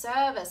and your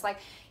service. Like,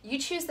 you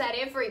choose that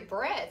every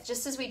breath,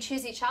 just as we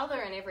choose each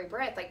other in every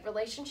breath. Like,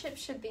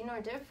 relationships should be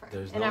no different.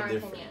 There's in no our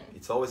different. opinion.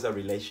 It's always a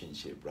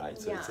relationship, right?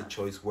 So it's a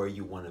choice where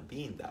you want to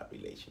be in that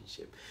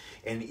relationship.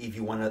 And if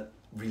you want to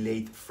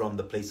relate from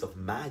the place of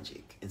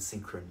magic and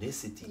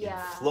synchronicity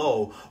and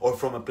flow, or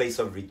from a place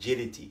of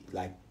rigidity,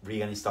 like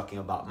Regan is talking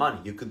about money.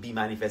 You could be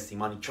manifesting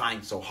money,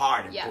 trying so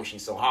hard and pushing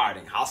so hard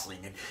and hustling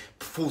and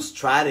full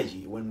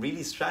strategy, when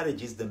really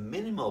strategy is the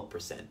minimal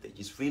percentage.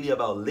 It's really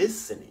about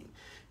listening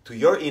to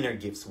your inner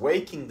gifts,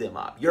 waking them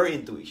up, your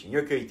intuition,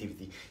 your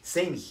creativity.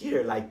 Same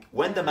here, like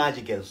when the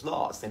magic gets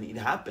lost, and it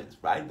happens,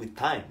 right, with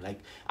time. Like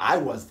I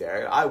was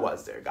there,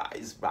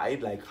 guys, right?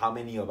 Like how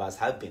many of us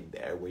have been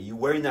there, where you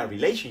were in a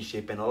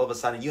relationship and all of a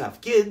sudden you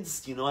have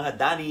kids. You know, I had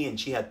Dani and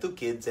she had 2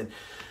 kids, and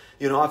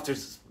you know, after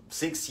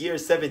 6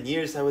 years, 7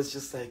 years, I was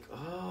just like,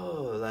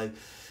 oh, like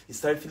it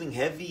started feeling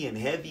heavy and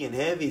heavy and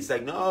heavy. It's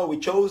like, no, we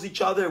chose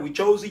each other.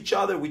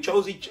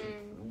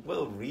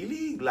 Well,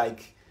 really?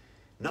 Like,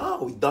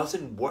 no, it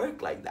doesn't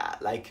work like that.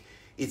 Like,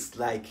 it's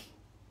like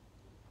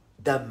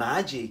the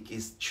magic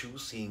is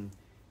choosing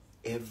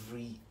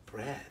every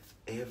breath,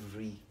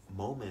 every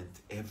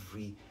moment,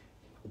 every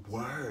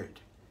word.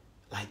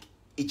 Like,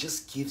 it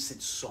just gives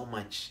it so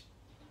much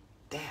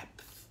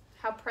depth.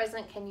 How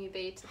present can you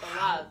be to the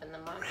love in the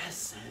moment?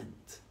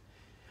 Present.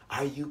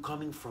 Are you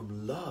coming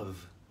from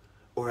love?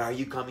 Or are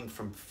you coming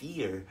from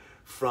fear,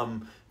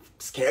 from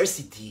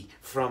scarcity,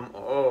 from,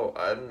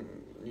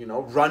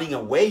 running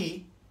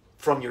away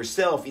from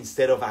yourself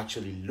instead of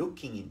actually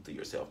looking into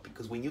yourself?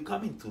 Because when you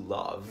come into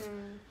love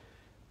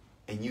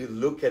and you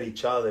look at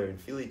each other and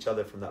feel each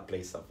other from that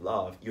place of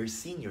love, you're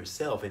seeing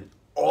yourself in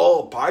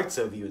all parts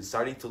of you and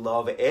starting to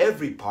love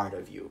every part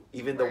of you,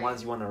 even the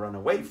ones you want to run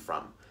away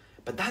from.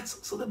 But that's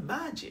also the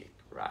magic,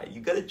 right?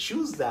 You got to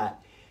choose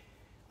that.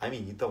 I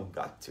mean, you don't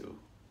got to.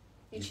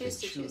 You choose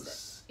to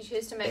choose it. You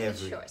choose to make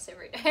this choice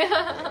every day.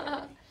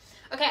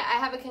 Okay, I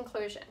have a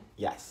conclusion.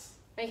 Yes.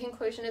 My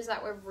conclusion is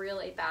that we're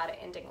really bad at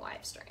ending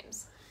live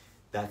streams.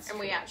 That's and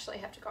true. We actually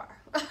have to go.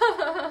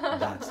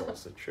 That's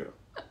also true.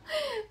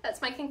 That's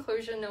my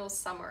conclusional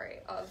summary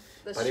of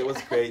the But it was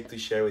great to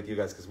share with you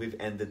guys because we've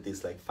ended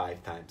this like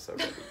 5 times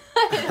already.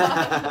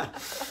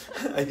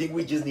 I think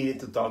we just needed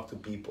to talk to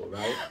people,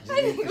 right? Just I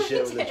need think to we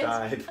share with the did.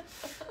 tribe.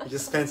 We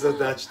just spend so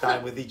much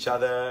time with each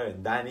other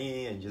and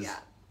Danny and just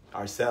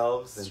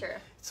ourselves. It's And true.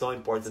 it's so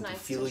important It's to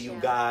nice feel to you share.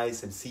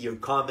 guys and see your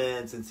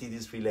comments and see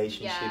this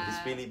relationship. Yeah.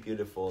 It's really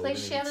beautiful. Please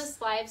even if share it's-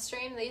 this live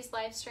stream, these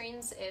live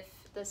streams, if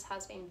this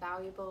has been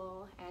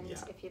valuable, and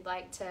Yeah. if you'd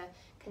like to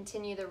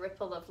continue the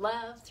ripple of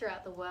love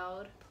throughout the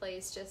world,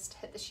 please just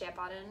hit the share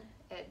button.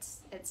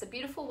 It's a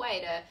beautiful way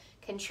to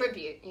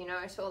contribute, you know,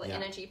 to all the Yeah.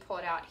 energy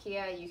poured out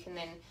here. You can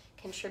then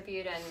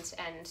contribute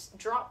and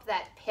drop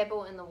that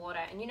pebble in the water.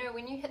 And you know,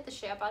 when you hit the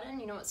share button,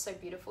 you know what's so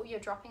beautiful? You're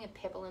dropping a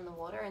pebble in the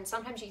water, and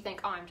sometimes you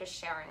think, oh, I'm just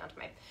sharing onto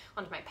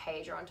my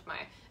page or onto my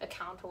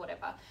account or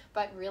whatever.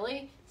 But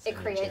really, it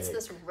creates energetic.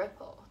 this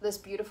ripple, this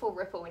beautiful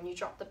ripple when you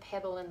drop the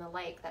pebble in the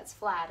lake that's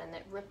flat, and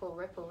that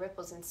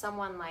ripples, and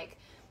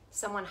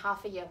someone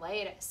half a year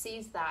later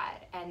sees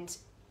that, and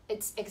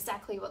it's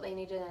exactly what they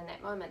needed in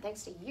that moment,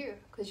 thanks to you,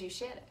 because you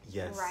shared it.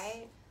 Yes.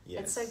 Right?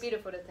 Yes. It's so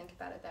beautiful to think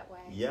about it that way.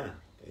 Yeah.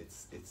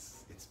 It's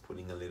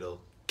putting a little,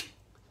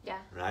 Yeah.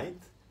 right?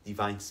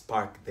 Divine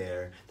spark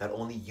there that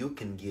only you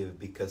can give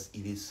because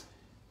it is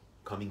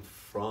coming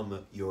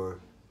from your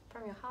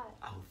From your heart.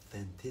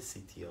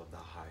 authenticity of the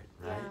heart,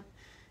 right? Yeah.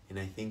 And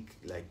I think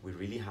like we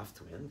really have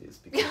to end this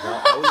because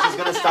now I was just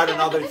gonna start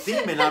another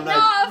theme and I'm like,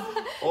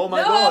 Enough! oh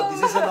my No! god,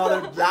 this is another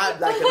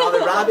another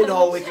rabbit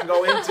hole we can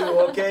go into.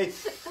 Okay,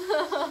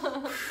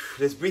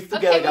 let's breathe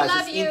together, Okay, we guys. love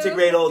Let's you.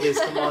 integrate all this.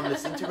 Come on,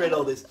 let's integrate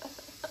all this.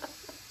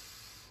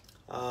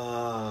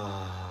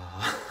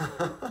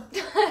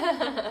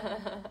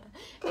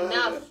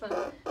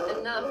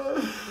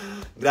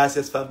 Enough.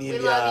 Gracias, familia.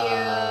 We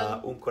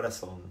love Un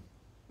corazón.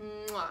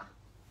 Mwah.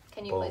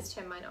 Can you Boom. please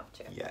turn mine off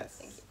too?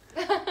 Yes.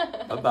 Thank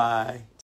you. Bye bye.